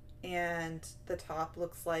 and the top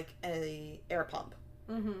looks like a air pump.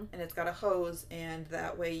 And it's got a hose, and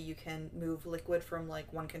that way you can move liquid from,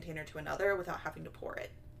 like, one container to another without having to pour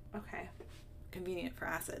it. Okay. Convenient for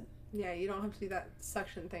acid. Yeah, you don't have to do that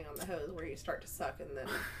suction thing on the hose where you start to suck and then...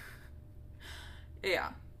 Yeah.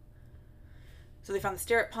 So they found the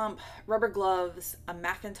stirrup pump, rubber gloves, a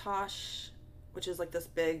Macintosh, which is like this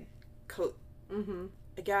big coat,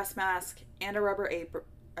 a gas mask, and a rubber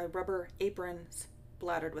apron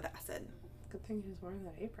splattered with acid. Good thing he was wearing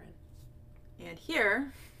that apron. And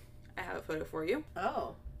here, I have a photo for you.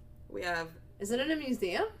 Oh. We have... Is it in a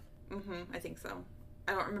museum? I think so.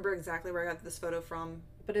 I don't remember exactly where I got this photo from.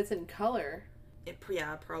 But it's in color.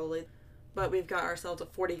 Yeah, probably. But we've got ourselves a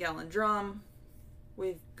 40-gallon drum.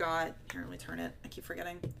 We've got... Here, let me turn it. I keep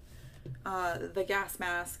forgetting. The gas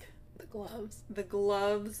mask. The gloves. The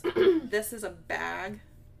gloves. This is a bag.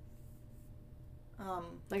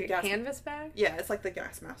 Like a canvas bag? Yeah, it's like the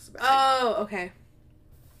gas mask bag. Oh, okay.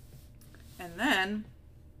 And then,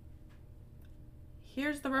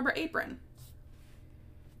 here's the rubber apron.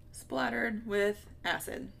 splattered with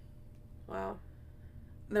acid. Wow.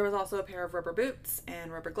 There was also a pair of rubber boots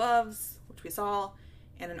and rubber gloves, which we saw,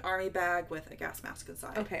 and an army bag with a gas mask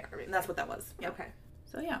inside. Okay, army. And that's what that was. Yeah. Okay.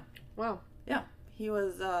 So, yeah. Wow. Yeah. He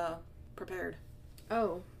was prepared.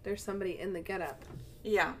 Oh, there's somebody in the getup.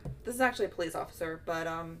 Yeah. This is actually a police officer, but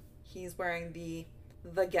he's wearing the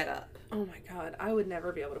getup. Oh my god, I would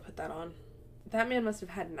never be able to put that on. That man must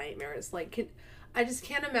have had nightmares. Like, I just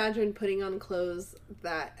can't imagine putting on clothes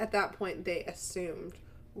that, at that point, they assumed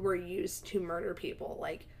were used to murder people.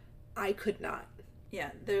 Like, I could not.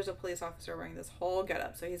 Yeah, there's a police officer wearing this whole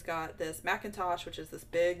getup. So he's got this Macintosh, which is this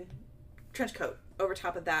big trench coat. Over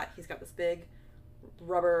top of that, he's got this big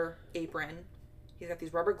rubber apron. He's got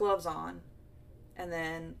these rubber gloves on. And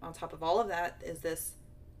then on top of all of that is this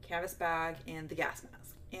canvas bag and the gas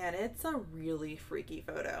mask. And it's a really freaky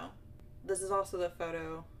photo. This is also the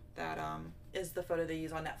photo that is the photo they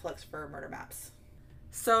use on Netflix for murder maps.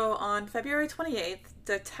 So on February 28th,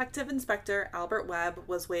 Detective Inspector Albert Webb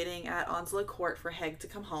was waiting at Onslow Court for Haigh to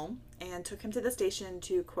come home and took him to the station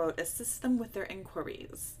to, quote, assist them with their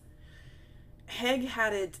inquiries. Haigh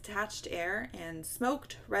had a detached air and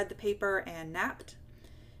smoked, read the paper, and napped.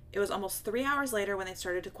 It was almost 3 hours later when they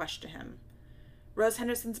started to question him. Rose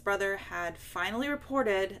Henderson's brother had finally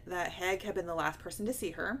reported that Haigh had been the last person to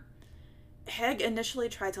see her. Haigh initially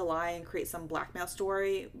tried to lie and create some blackmail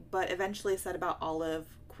story, but eventually said about Olive,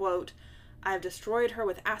 quote, I've destroyed her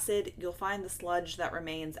with acid. You'll find the sludge that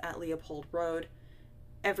remains at Leopold Road.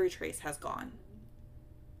 Every trace has gone.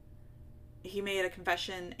 He made a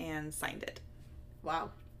confession and signed it. Wow.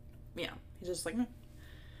 Yeah, he's just like,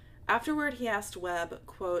 Afterward, he asked Webb,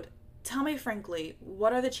 quote, tell me frankly,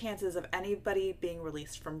 what are the chances of anybody being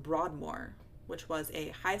released from Broadmoor, which was a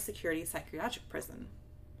high-security psychiatric prison?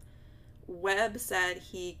 Webb said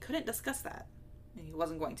he couldn't discuss that. He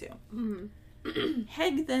wasn't going to. Mm-hmm.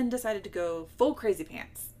 Haigh then decided to go full crazy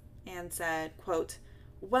pants and said, quote,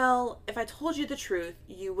 well, if I told you the truth,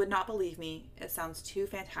 you would not believe me. It sounds too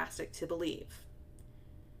fantastic to believe.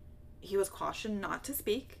 He was cautioned not to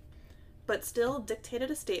speak, but still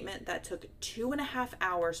dictated a statement that took 2.5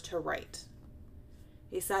 hours to write.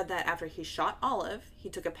 He said that after he shot Olive, he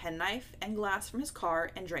took a penknife and glass from his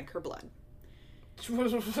car and drank her blood.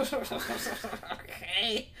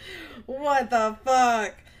 Okay. What the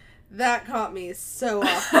fuck? That caught me so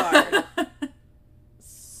off guard.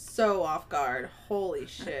 So off guard. Holy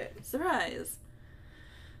shit. Surprise.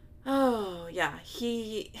 Oh, yeah.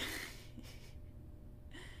 He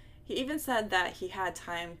even said that he had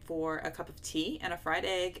time for a cup of tea and a fried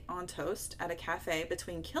egg on toast at a cafe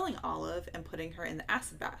between killing Olive and putting her in the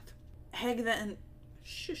acid bath. Haigh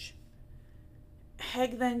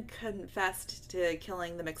then confessed to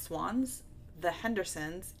killing the McSwans, the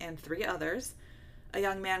Hendersons, and 3 others, a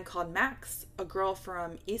young man called Max, a girl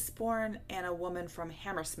from Eastbourne, and a woman from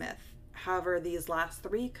Hammersmith. However, these last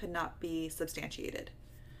 3 could not be substantiated.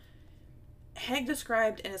 Haigh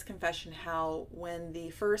described in his confession how when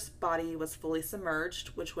the first body was fully submerged,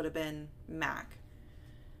 which would have been Mac,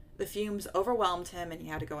 the fumes overwhelmed him and he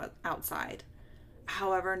had to go outside.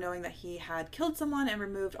 However, knowing that he had killed someone and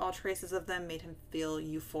removed all traces of them made him feel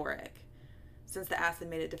euphoric. Since the acid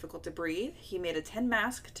made it difficult to breathe, he made a tin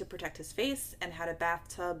mask to protect his face and had a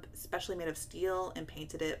bathtub specially made of steel and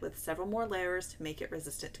painted it with several more layers to make it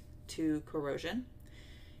resistant to corrosion.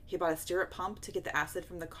 He bought a stirrup pump to get the acid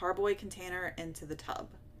from the carboy container into the tub.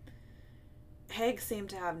 Haigh seemed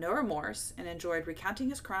to have no remorse and enjoyed recounting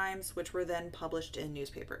his crimes, which were then published in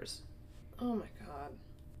newspapers. Oh my god.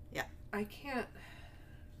 Yeah.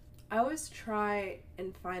 I always try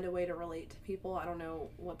and find a way to relate to people. I don't know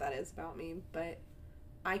what that is about me, but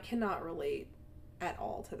I cannot relate at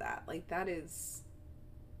all to that. Like, that is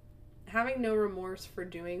having no remorse for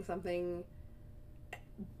doing something,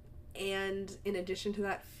 and in addition to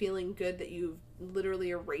that, feeling good that you've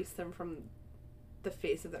literally erased them from the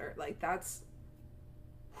face of the earth. Like, that's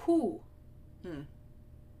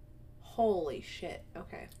Holy shit.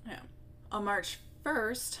 Okay. Yeah. On March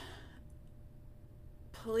 1st,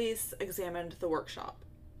 police examined the workshop.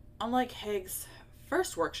 Unlike Haigh's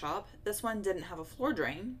first workshop, this one didn't have a floor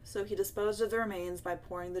drain, so he disposed of the remains by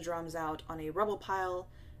pouring the drums out on a rubble pile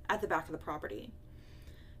at the back of the property.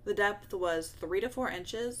 The depth was 3 to 4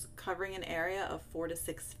 inches, covering an area of 4 to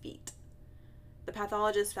 6 feet. The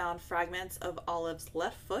pathologist found fragments of Olive's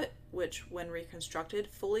left foot, which, when reconstructed,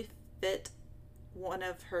 fully fit one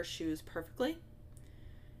of her shoes perfectly.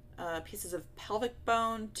 Pieces of pelvic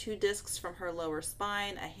bone, 2 discs from her lower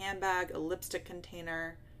spine, a handbag, a lipstick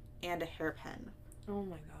container, and a hairpin. Oh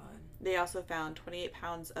my god. They also found 28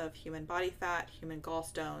 pounds of human body fat, human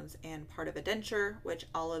gallstones, and part of a denture, which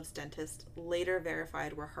Olive's dentist later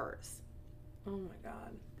verified were hers. Oh my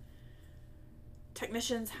God.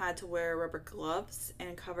 Technicians had to wear rubber gloves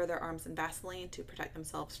and cover their arms in Vaseline to protect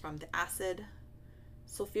themselves from the acid.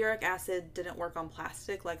 Sulfuric acid didn't work on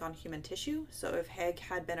plastic like on human tissue, so if Haigh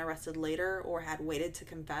had been arrested later or had waited to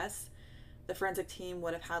confess, the forensic team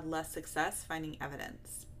would have had less success finding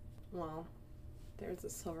evidence. Well, there's a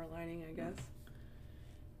silver lining, I guess.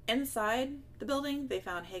 Inside the building, they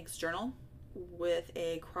found Haigh's journal with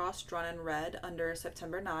a cross drawn in red under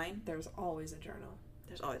September 9. There's always a journal.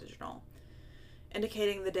 There's always a journal.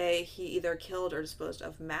 Indicating the day he either killed or disposed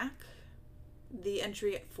of Mac. The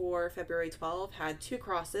entry for February 12 had 2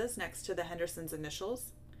 crosses next to the Henderson's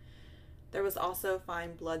initials. There was also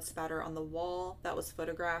fine blood spatter on the wall that was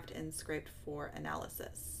photographed and scraped for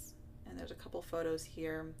analysis. And there's a couple photos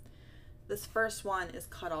here. This first one is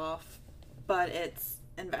cut off, but it's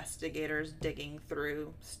investigators digging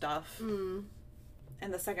through stuff. And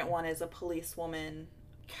the second one is a policewoman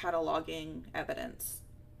cataloging evidence.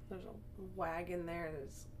 There's a wagon there.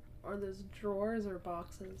 Are those drawers or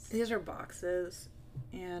boxes? These are boxes,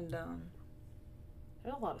 and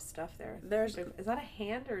there's a lot of stuff there. Is that a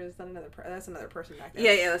hand or is that another? That's another person back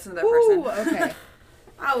there. Yeah, that's another person. Okay.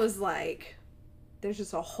 I was like, there's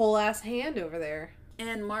just a whole ass hand over there.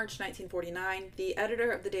 In March 1949, the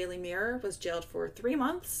editor of the Daily Mirror was jailed for 3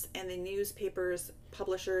 months, and the newspaper's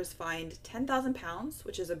publishers fined £10,000,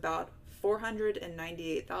 which is about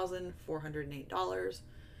 $498,408,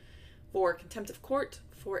 for contempt of court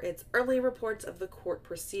for its early reports of the court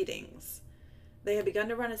proceedings. They had begun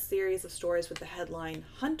to run a series of stories with the headline,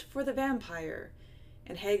 "Hunt for the Vampire,"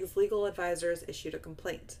 and Haigh's legal advisors issued a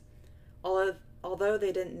complaint. Although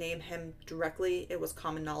they didn't name him directly, it was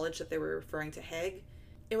common knowledge that they were referring to Haigh.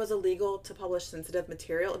 It was illegal to publish sensitive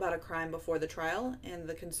material about a crime before the trial, and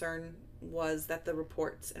the concern was that the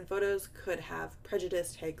reports and photos could have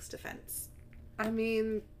prejudiced Haigh's defense. I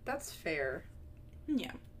mean, that's fair.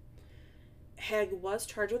 Yeah. Haigh was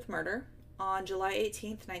charged with murder. On July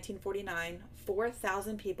 18th, 1949,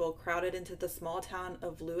 4,000 people crowded into the small town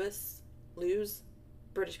of Lewes.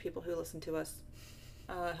 British people who listen to us,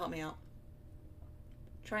 help me out.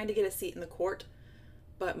 Trying to get a seat in the court,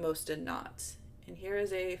 but most did not. And here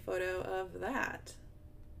is a photo of that.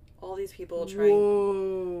 All these people trying.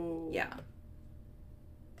 Whoa. Yeah.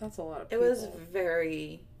 That's a lot of people. It was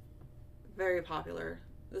very, very popular.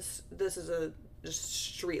 This is a just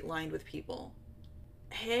street lined with people.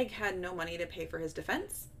 Haigh had no money to pay for his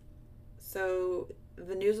defense, so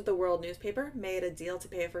the News of the World newspaper made a deal to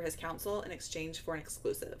pay for his counsel in exchange for an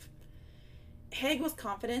exclusive. Haigh was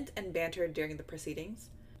confident and bantered during the proceedings.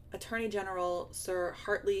 Attorney General Sir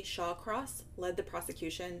Hartley Shawcross led the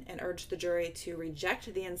prosecution and urged the jury to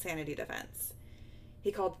reject the insanity defense.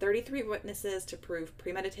 He called 33 witnesses to prove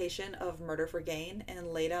premeditation of murder for gain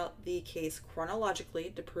and laid out the case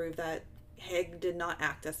chronologically to prove that Haigh did not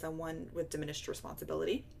act as someone with diminished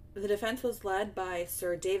responsibility. The defense was led by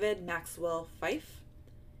Sir David Maxwell Fyfe.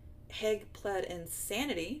 Haigh pled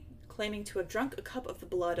insanity, claiming to have drunk a cup of the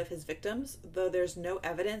blood of his victims, though there's no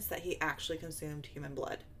evidence that he actually consumed human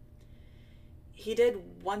blood. He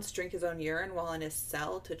did once drink his own urine while in his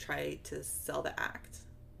cell to try to sell the act.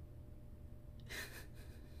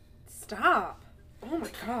 Stop. Oh my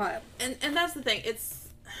God. And that's the thing.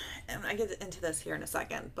 And I get into this here in a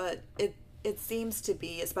second, but it seems to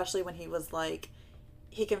be, especially when he was like,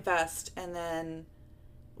 he confessed and then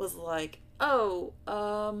was like, oh,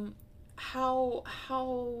 how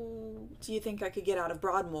do you think I could get out of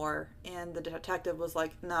Broadmoor? And the detective was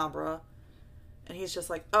like, nah, bruh. And he's just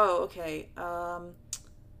like, oh, okay,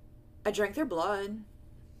 I drank their blood.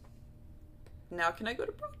 Now can I go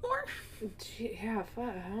to Broadmoor? Yeah,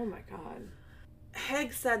 fuck. Oh my God. Haigh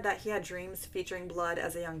said that he had dreams featuring blood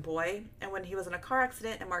as a young boy, and when he was in a car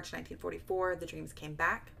accident in March 1944, the dreams came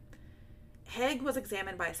back. Haigh was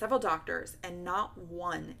examined by several doctors, and not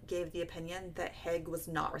one gave the opinion that Haigh was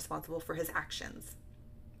not responsible for his actions.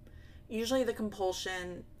 Usually the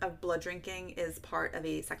compulsion of blood drinking is part of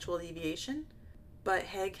a sexual deviation, but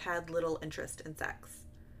Haigh had little interest in sex.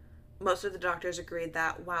 Most of the doctors agreed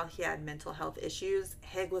that while he had mental health issues,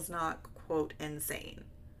 Haigh was not, quote, insane.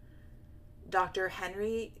 Dr.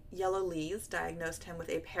 Henry Yellow Lees diagnosed him with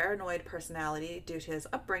a paranoid personality due to his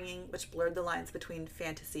upbringing, which blurred the lines between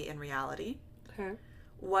fantasy and reality. Okay.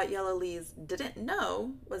 What Yellow Lees didn't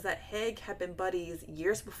know was that Haigh had been buddies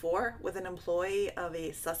years before with an employee of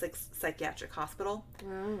a Sussex psychiatric hospital,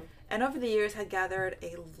 and over the years had gathered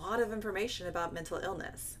a lot of information about mental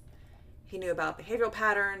illness. He knew about behavioral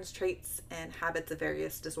patterns, traits, and habits of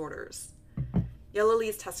various disorders. Yellow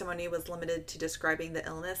Lee's testimony was limited to describing the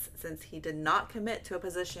illness since he did not commit to a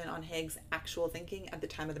position on Haig's actual thinking at the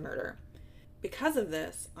time of the murder. Because of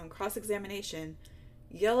this, on cross-examination,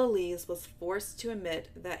 Yellow Lee's was forced to admit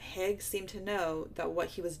that Haigh seemed to know that what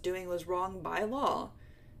he was doing was wrong by law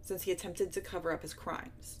since he attempted to cover up his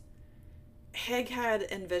crimes. Haigh had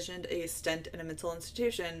envisioned a stint in a mental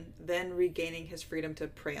institution, then regaining his freedom to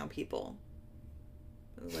prey on people.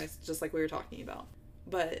 Just like we were talking about.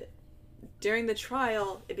 But during the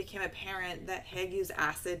trial, it became apparent that Haigh used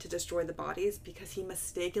acid to destroy the bodies because he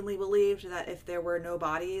mistakenly believed that if there were no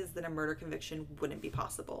bodies, then a murder conviction wouldn't be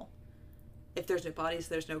possible. If there's no bodies,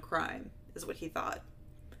 there's no crime, is what he thought.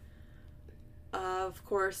 Of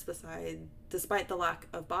course, despite the lack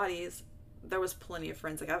of bodies, there was plenty of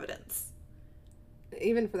forensic evidence.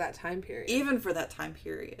 Even for that time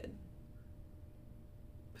period.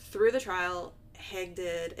 Through the trial, Haigh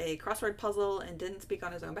did a crossword puzzle and didn't speak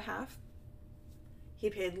on his own behalf. He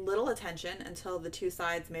paid little attention until the two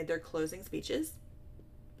sides made their closing speeches.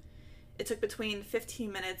 It took between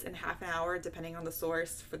 15 minutes and half an hour, depending on the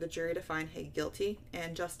source, for the jury to find Haigh guilty,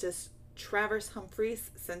 and Justice Travers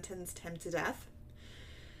Humphreys sentenced him to death.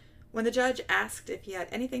 When the judge asked if he had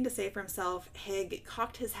anything to say for himself, Haigh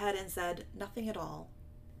cocked his head and said, "Nothing at all."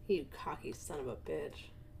 You cocky son of a bitch.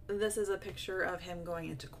 This is a picture of him going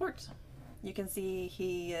into court. You can see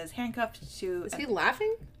he is handcuffed to... Is he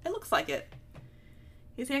laughing? It looks like it.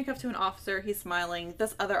 He's handcuffed to an officer. He's smiling.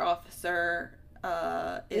 This other officer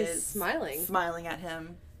is smiling at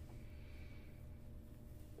him.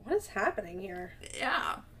 What is happening here?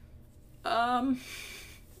 Yeah.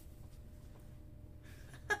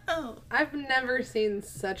 I've never seen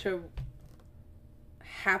such a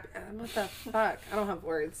happy... What the fuck? I don't have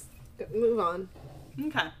words. Move on.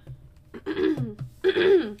 Okay.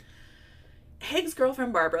 Haig's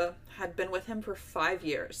girlfriend, Barbara, had been with him for 5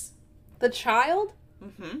 years. The child?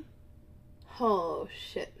 Mm-hmm. Oh,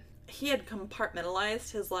 shit. He had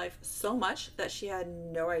compartmentalized his life so much that she had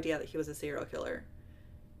no idea that he was a serial killer.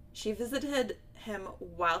 She visited him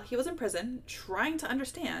while he was in prison, trying to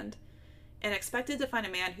understand, and expected to find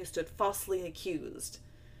a man who stood falsely accused.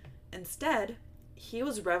 Instead, he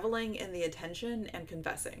was reveling in the attention and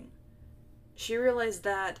confessing. She realized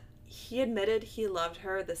that he admitted he loved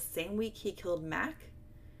her the same week he killed Mac.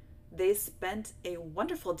 They spent a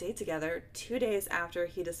wonderful day together 2 days after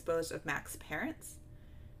he disposed of Mac's parents.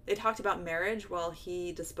 They talked about marriage while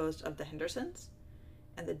he disposed of the Hendersons.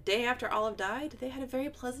 And the day after Olive died, they had a very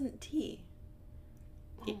pleasant tea.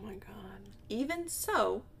 Oh my God. Even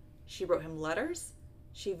so, she wrote him letters.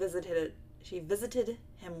 She visited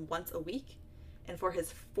him once a week. And for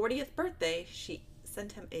his 40th birthday, she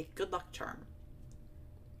sent him a good luck charm.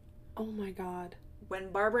 Oh my God.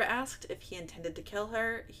 When Barbara asked if he intended to kill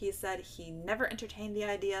her, he said he never entertained the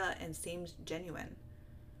idea and seemed genuine.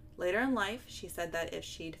 Later in life, she said that if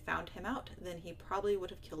she'd found him out, then he probably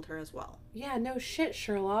would have killed her as well. Yeah, no shit,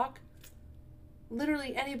 Sherlock.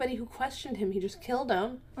 Literally anybody who questioned him, he just killed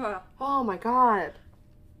them. Oh my God.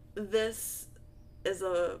 This is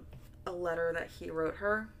a letter that he wrote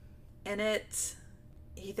her. In it,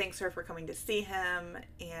 he thanks her for coming to see him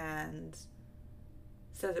and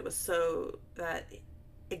says it was so that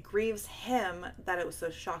it grieves him that it was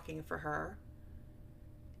so shocking for her.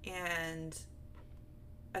 And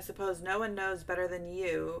I suppose no one knows better than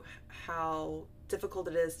you how difficult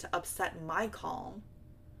it is to upset my calm.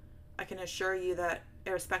 I can assure you that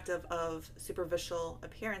irrespective of superficial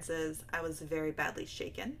appearances, I was very badly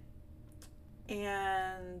shaken.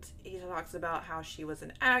 And he talks about how she was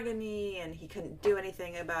in agony and he couldn't do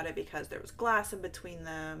anything about it because there was glass in between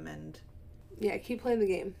them. And yeah, keep playing the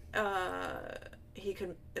game.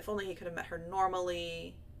 If only he could have met her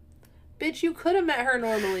normally. Bitch, you could have met her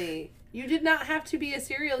normally. You did not have to be a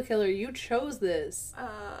serial killer. You chose this.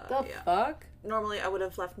 Fuck? Normally, I would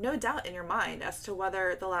have left no doubt in your mind as to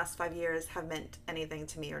whether the last 5 years have meant anything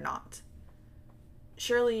to me or not.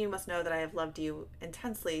 Surely you must know that I have loved you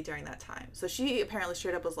intensely during that time. So she apparently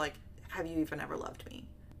straight up was like, have you even ever loved me?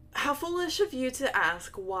 How foolish of you to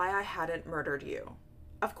ask why I hadn't murdered you.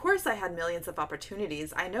 Of course I had millions of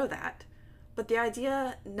opportunities, I know that. But the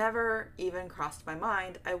idea never even crossed my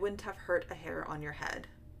mind. I wouldn't have hurt a hair on your head.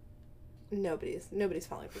 Nobody's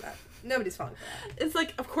falling for that. Nobody's falling for that. It's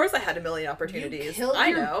like, of course I had a million opportunities. You killed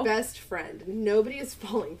your best friend. Nobody is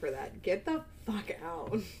falling for that. Get the fuck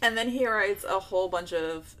out. And then he writes a whole bunch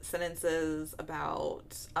of sentences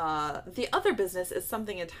about the other business is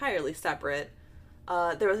something entirely separate.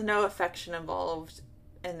 There was no affection involved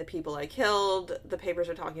in the people I killed. The papers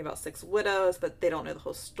are talking about 6 widows, but they don't know the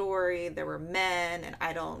whole story. There were men, and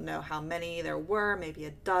I don't know how many there were, maybe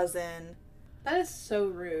a dozen. That is so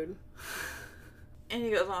rude. And he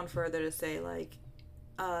goes on further to say, like,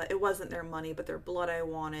 it wasn't their money, but their blood I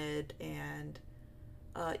wanted, and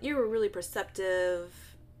you were really perceptive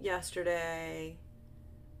yesterday.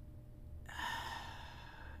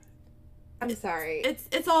 I'm sorry.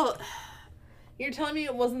 It's all... You're telling me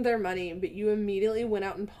it wasn't their money, but you immediately went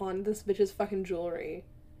out and pawned this bitch's fucking jewelry.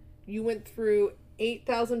 You went through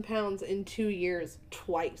 8,000 pounds in 2 years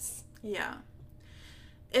twice. Yeah.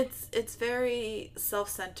 It's very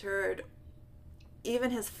self-centered. Even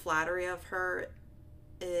his flattery of her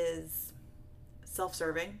is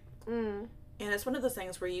self-serving. And it's one of those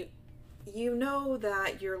things where you know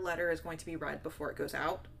that your letter is going to be read before it goes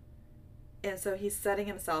out. And so he's setting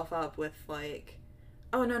himself up with, like,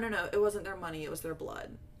 oh, no, it wasn't their money, it was their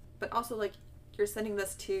blood. But also, like, you're sending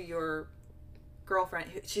this to your girlfriend.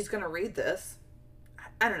 She's going to read this.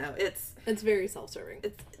 I don't know. It's very self-serving.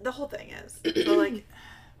 It's the whole thing is. So, like,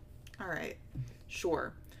 all right,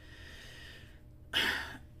 sure.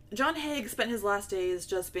 John Haigh spent his last days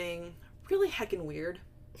just being really heckin' weird.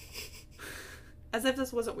 As if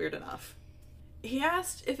this wasn't weird enough. He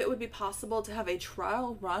asked if it would be possible to have a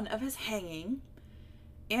trial run of his hanging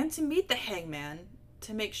and to meet the hangman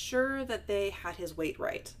to make sure that they had his weight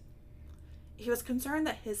right. He was concerned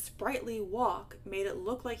that his sprightly walk made it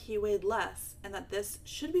look like he weighed less and that this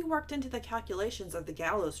should be worked into the calculations of the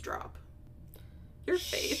gallows drop. Your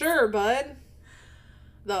face. Sure, bud.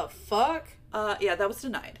 The fuck? Yeah, that was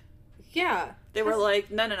denied. Yeah. They were like,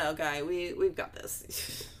 no, guy, we've got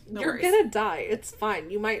this. No You're worries. gonna die. It's fine.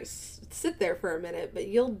 You might sit there for a minute, but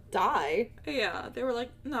you'll die. Yeah, they were like,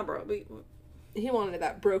 no, bro, He wanted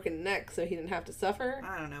that broken neck so he didn't have to suffer.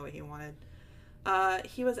 I don't know what he wanted.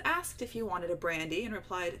 He was asked if he wanted a brandy and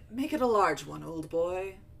replied, make it a large one, old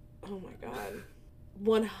boy. Oh my god.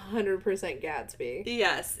 100% Gatsby.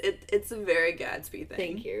 Yes, it's a very Gatsby thing.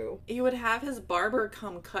 Thank you. He would have his barber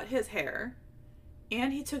come cut his hair,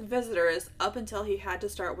 and he took visitors up until he had to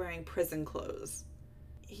start wearing prison clothes.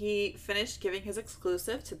 He finished giving his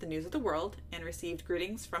exclusive to the News of the World and received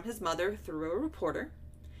greetings from his mother through a reporter.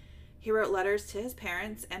 He wrote letters to his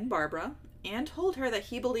parents and Barbara and told her that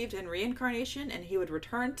he believed in reincarnation and he would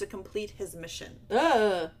return to complete his mission.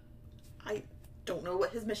 I don't know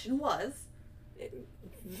what his mission was.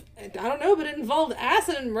 I don't know, but it involved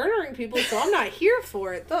acid and murdering people, so I'm not here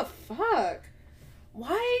for it. The fuck?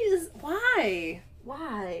 Why?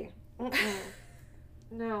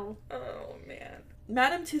 No. Oh, man.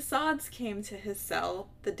 Madame Tussauds came to his cell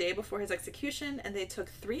the day before his execution, and they took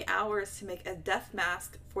 3 hours to make a death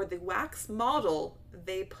mask for the wax model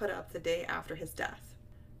they put up the day after his death.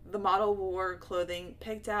 The model wore clothing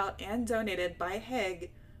picked out and donated by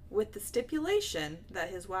Haigh with the stipulation that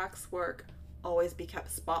his wax work always be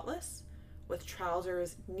kept spotless, with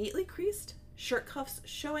trousers neatly creased, shirt cuffs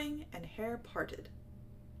showing, and hair parted.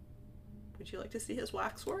 Would you like to see his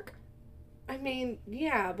wax work? I mean,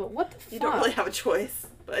 yeah, but what the fuck? You don't really have a choice,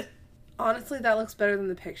 but... Honestly, that looks better than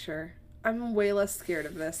the picture. I'm way less scared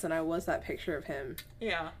of this than I was that picture of him.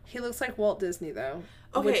 Yeah. He looks like Walt Disney, though.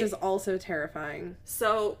 Okay. Which is also terrifying.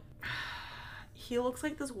 So, he looks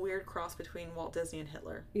like this weird cross between Walt Disney and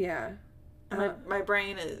Hitler. Yeah. My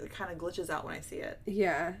brain kind of glitches out when I see it.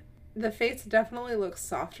 Yeah. The face definitely looks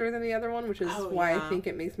softer than the other one, which is why I think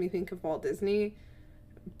it makes me think of Walt Disney.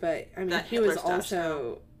 But, I mean, that he Hitler was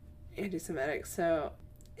also anti-Semitic, so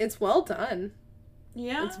it's well done.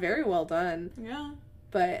 Yeah. It's very well done. Yeah.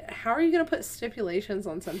 But how are you going to put stipulations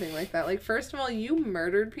on something like that? Like, first of all, you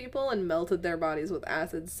murdered people and melted their bodies with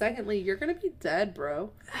acid. Secondly, you're going to be dead,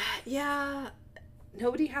 bro. Yeah.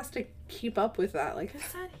 Nobody has to keep up with that. Like I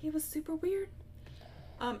said, he was super weird.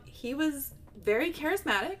 He was very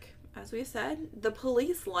charismatic, as we said. The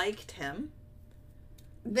police liked him.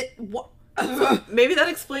 What? Maybe that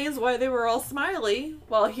explains why they were all smiley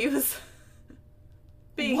while he was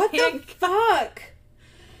being What the fuck?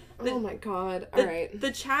 Oh my god. Alright.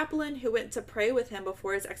 The chaplain who went to pray with him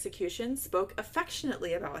before his execution spoke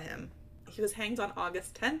affectionately about him. He was hanged on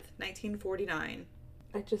August 10th, 1949.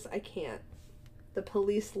 I can't. The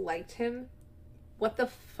police liked him? What the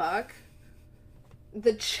fuck?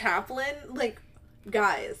 The chaplain? Like,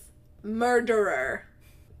 guys, murderer.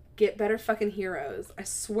 Get better fucking heroes. I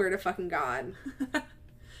swear to fucking God.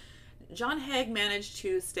 John Haigh managed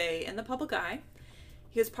to stay in the public eye.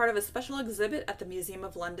 He was part of a special exhibit at the Museum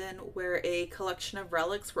of London where a collection of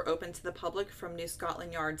relics were open to the public from New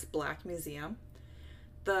Scotland Yard's Black Museum.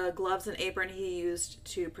 The gloves and apron he used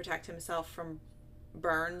to protect himself from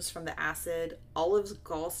burns from the acid, Olive's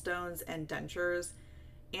gallstones and dentures,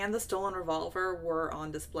 and the stolen revolver were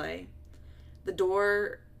on display.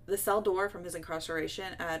 The cell door from his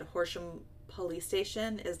incarceration at Horsham Police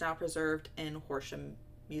Station is now preserved in Horsham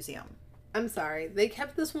Museum. I'm sorry. They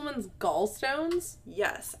kept this woman's gallstones?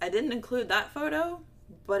 Yes, I didn't include that photo,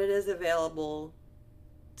 but it is available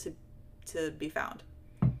to be found.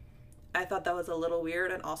 I thought that was a little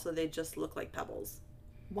weird, and also they just look like pebbles.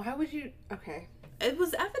 Why would you... Okay. It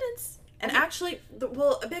was evidence. And actually,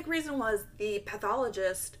 a big reason was the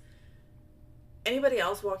pathologist, anybody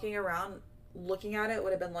else walking around looking at it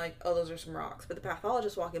would have been like, oh, those are some rocks. But the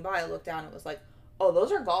pathologist walking by looked down and was like, oh,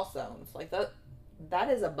 those are gallstones. Like, that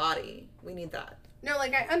is a body. We need that. No,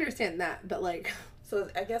 like, I understand that, but like... So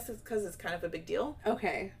I guess it's because it's kind of a big deal.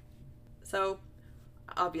 Okay. So,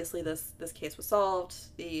 obviously, this case was solved.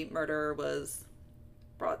 The murderer was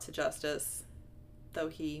brought to justice, though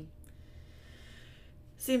he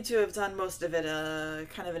seemed to have done most of it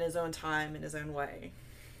kind of in his own time, in his own way.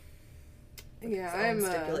 Yeah, his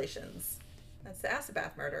own stipulations. That's the acid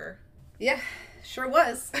bath murderer. Yeah, sure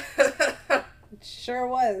was. Sure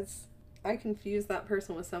was. I confused that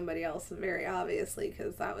person with somebody else very obviously,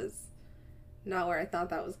 because that was not where I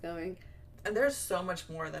thought that was going. And there's so much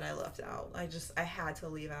more that I left out. I had to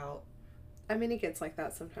leave out. I mean, it gets like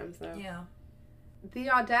that sometimes, though. Yeah.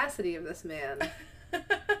 The audacity of this man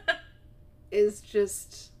is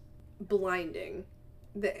just blinding.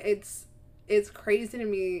 It's crazy to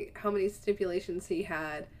me how many stipulations he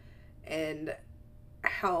had and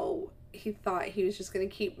how he thought he was just going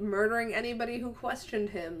to keep murdering anybody who questioned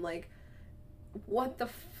him. Like, what the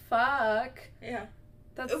fuck? Yeah.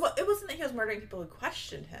 It wasn't that he was murdering people who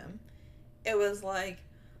questioned him. It was like,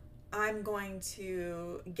 I'm going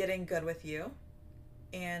to get in good with you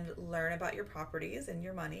and learn about your properties and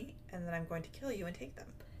your money, and then I'm going to kill you and take them.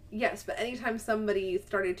 Yes, but anytime somebody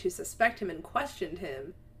started to suspect him and questioned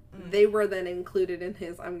him, they were then included in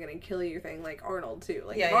his I'm going to kill you thing, like Arnold, too.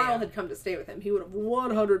 Like, if Arnold had come to stay with him, he would have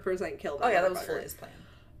 100% killed him. Oh, yeah, that was fully his plan.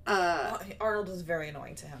 Arnold was very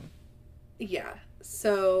annoying to him. Yeah.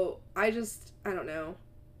 So, I don't know.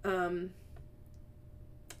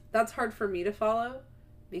 That's hard for me to follow,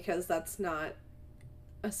 because that's not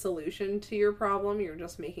a solution to your problem. You're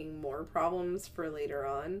just making more problems for later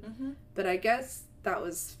on. Mm-hmm. But I guess that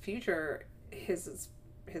was his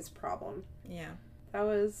problem. Yeah. That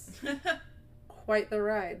was quite the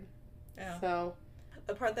ride. Yeah. So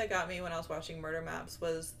the part that got me when I was watching Murder Maps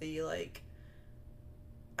was the, like,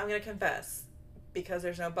 I'm going to confess because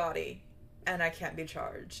there's no body and I can't be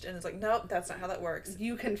charged. And it's like, nope, that's not how that works.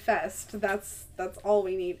 You confessed. That's all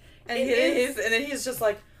we need. And then he's just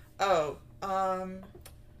like, oh,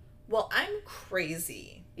 well, I'm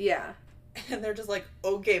crazy. Yeah. And they're just like,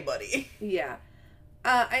 okay, buddy. Yeah.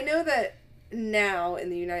 I know that now in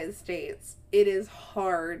the United States, it is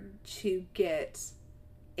hard to get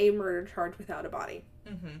a murder charge without a body.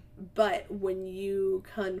 Mm-hmm. But when you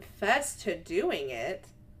confess to doing it,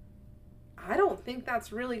 I don't think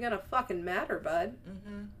that's really gonna fucking matter, bud.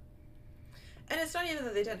 Mm-hmm. And it's not even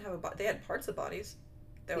that they didn't have a body. They had parts of bodies.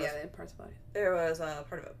 They had parts of bodies. There was a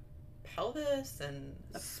part of a pelvis and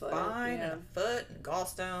a spine and a foot and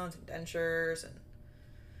gallstones and dentures. And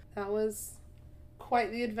that was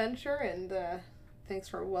quite the adventure, and thanks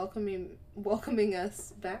for welcoming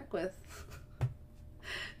us back with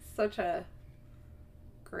such a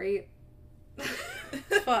great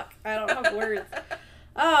fuck. I don't have words.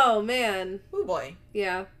 Oh man. Oh boy.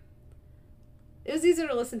 Yeah. It was easier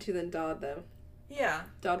to listen to than Dodd, though. Yeah.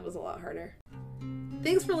 Dodd was a lot harder.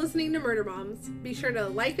 Thanks for listening to Murder Moms. Be sure to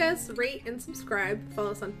like us, rate, and subscribe.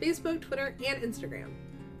 Follow us on Facebook, Twitter, and Instagram.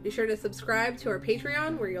 Be sure to subscribe to our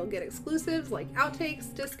Patreon, where you'll get exclusives like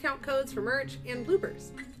outtakes, discount codes for merch, and bloopers.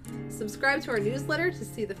 Subscribe to our newsletter to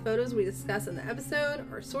see the photos we discuss in the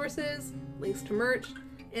episode, our sources, links to merch,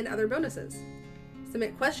 and other bonuses.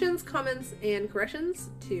 Submit questions, comments, and corrections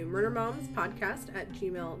to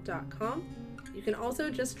murdermomspodcast@gmail.com. You can also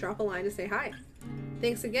just drop a line to say hi.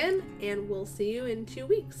 Thanks again, and we'll see you in 2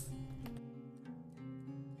 weeks.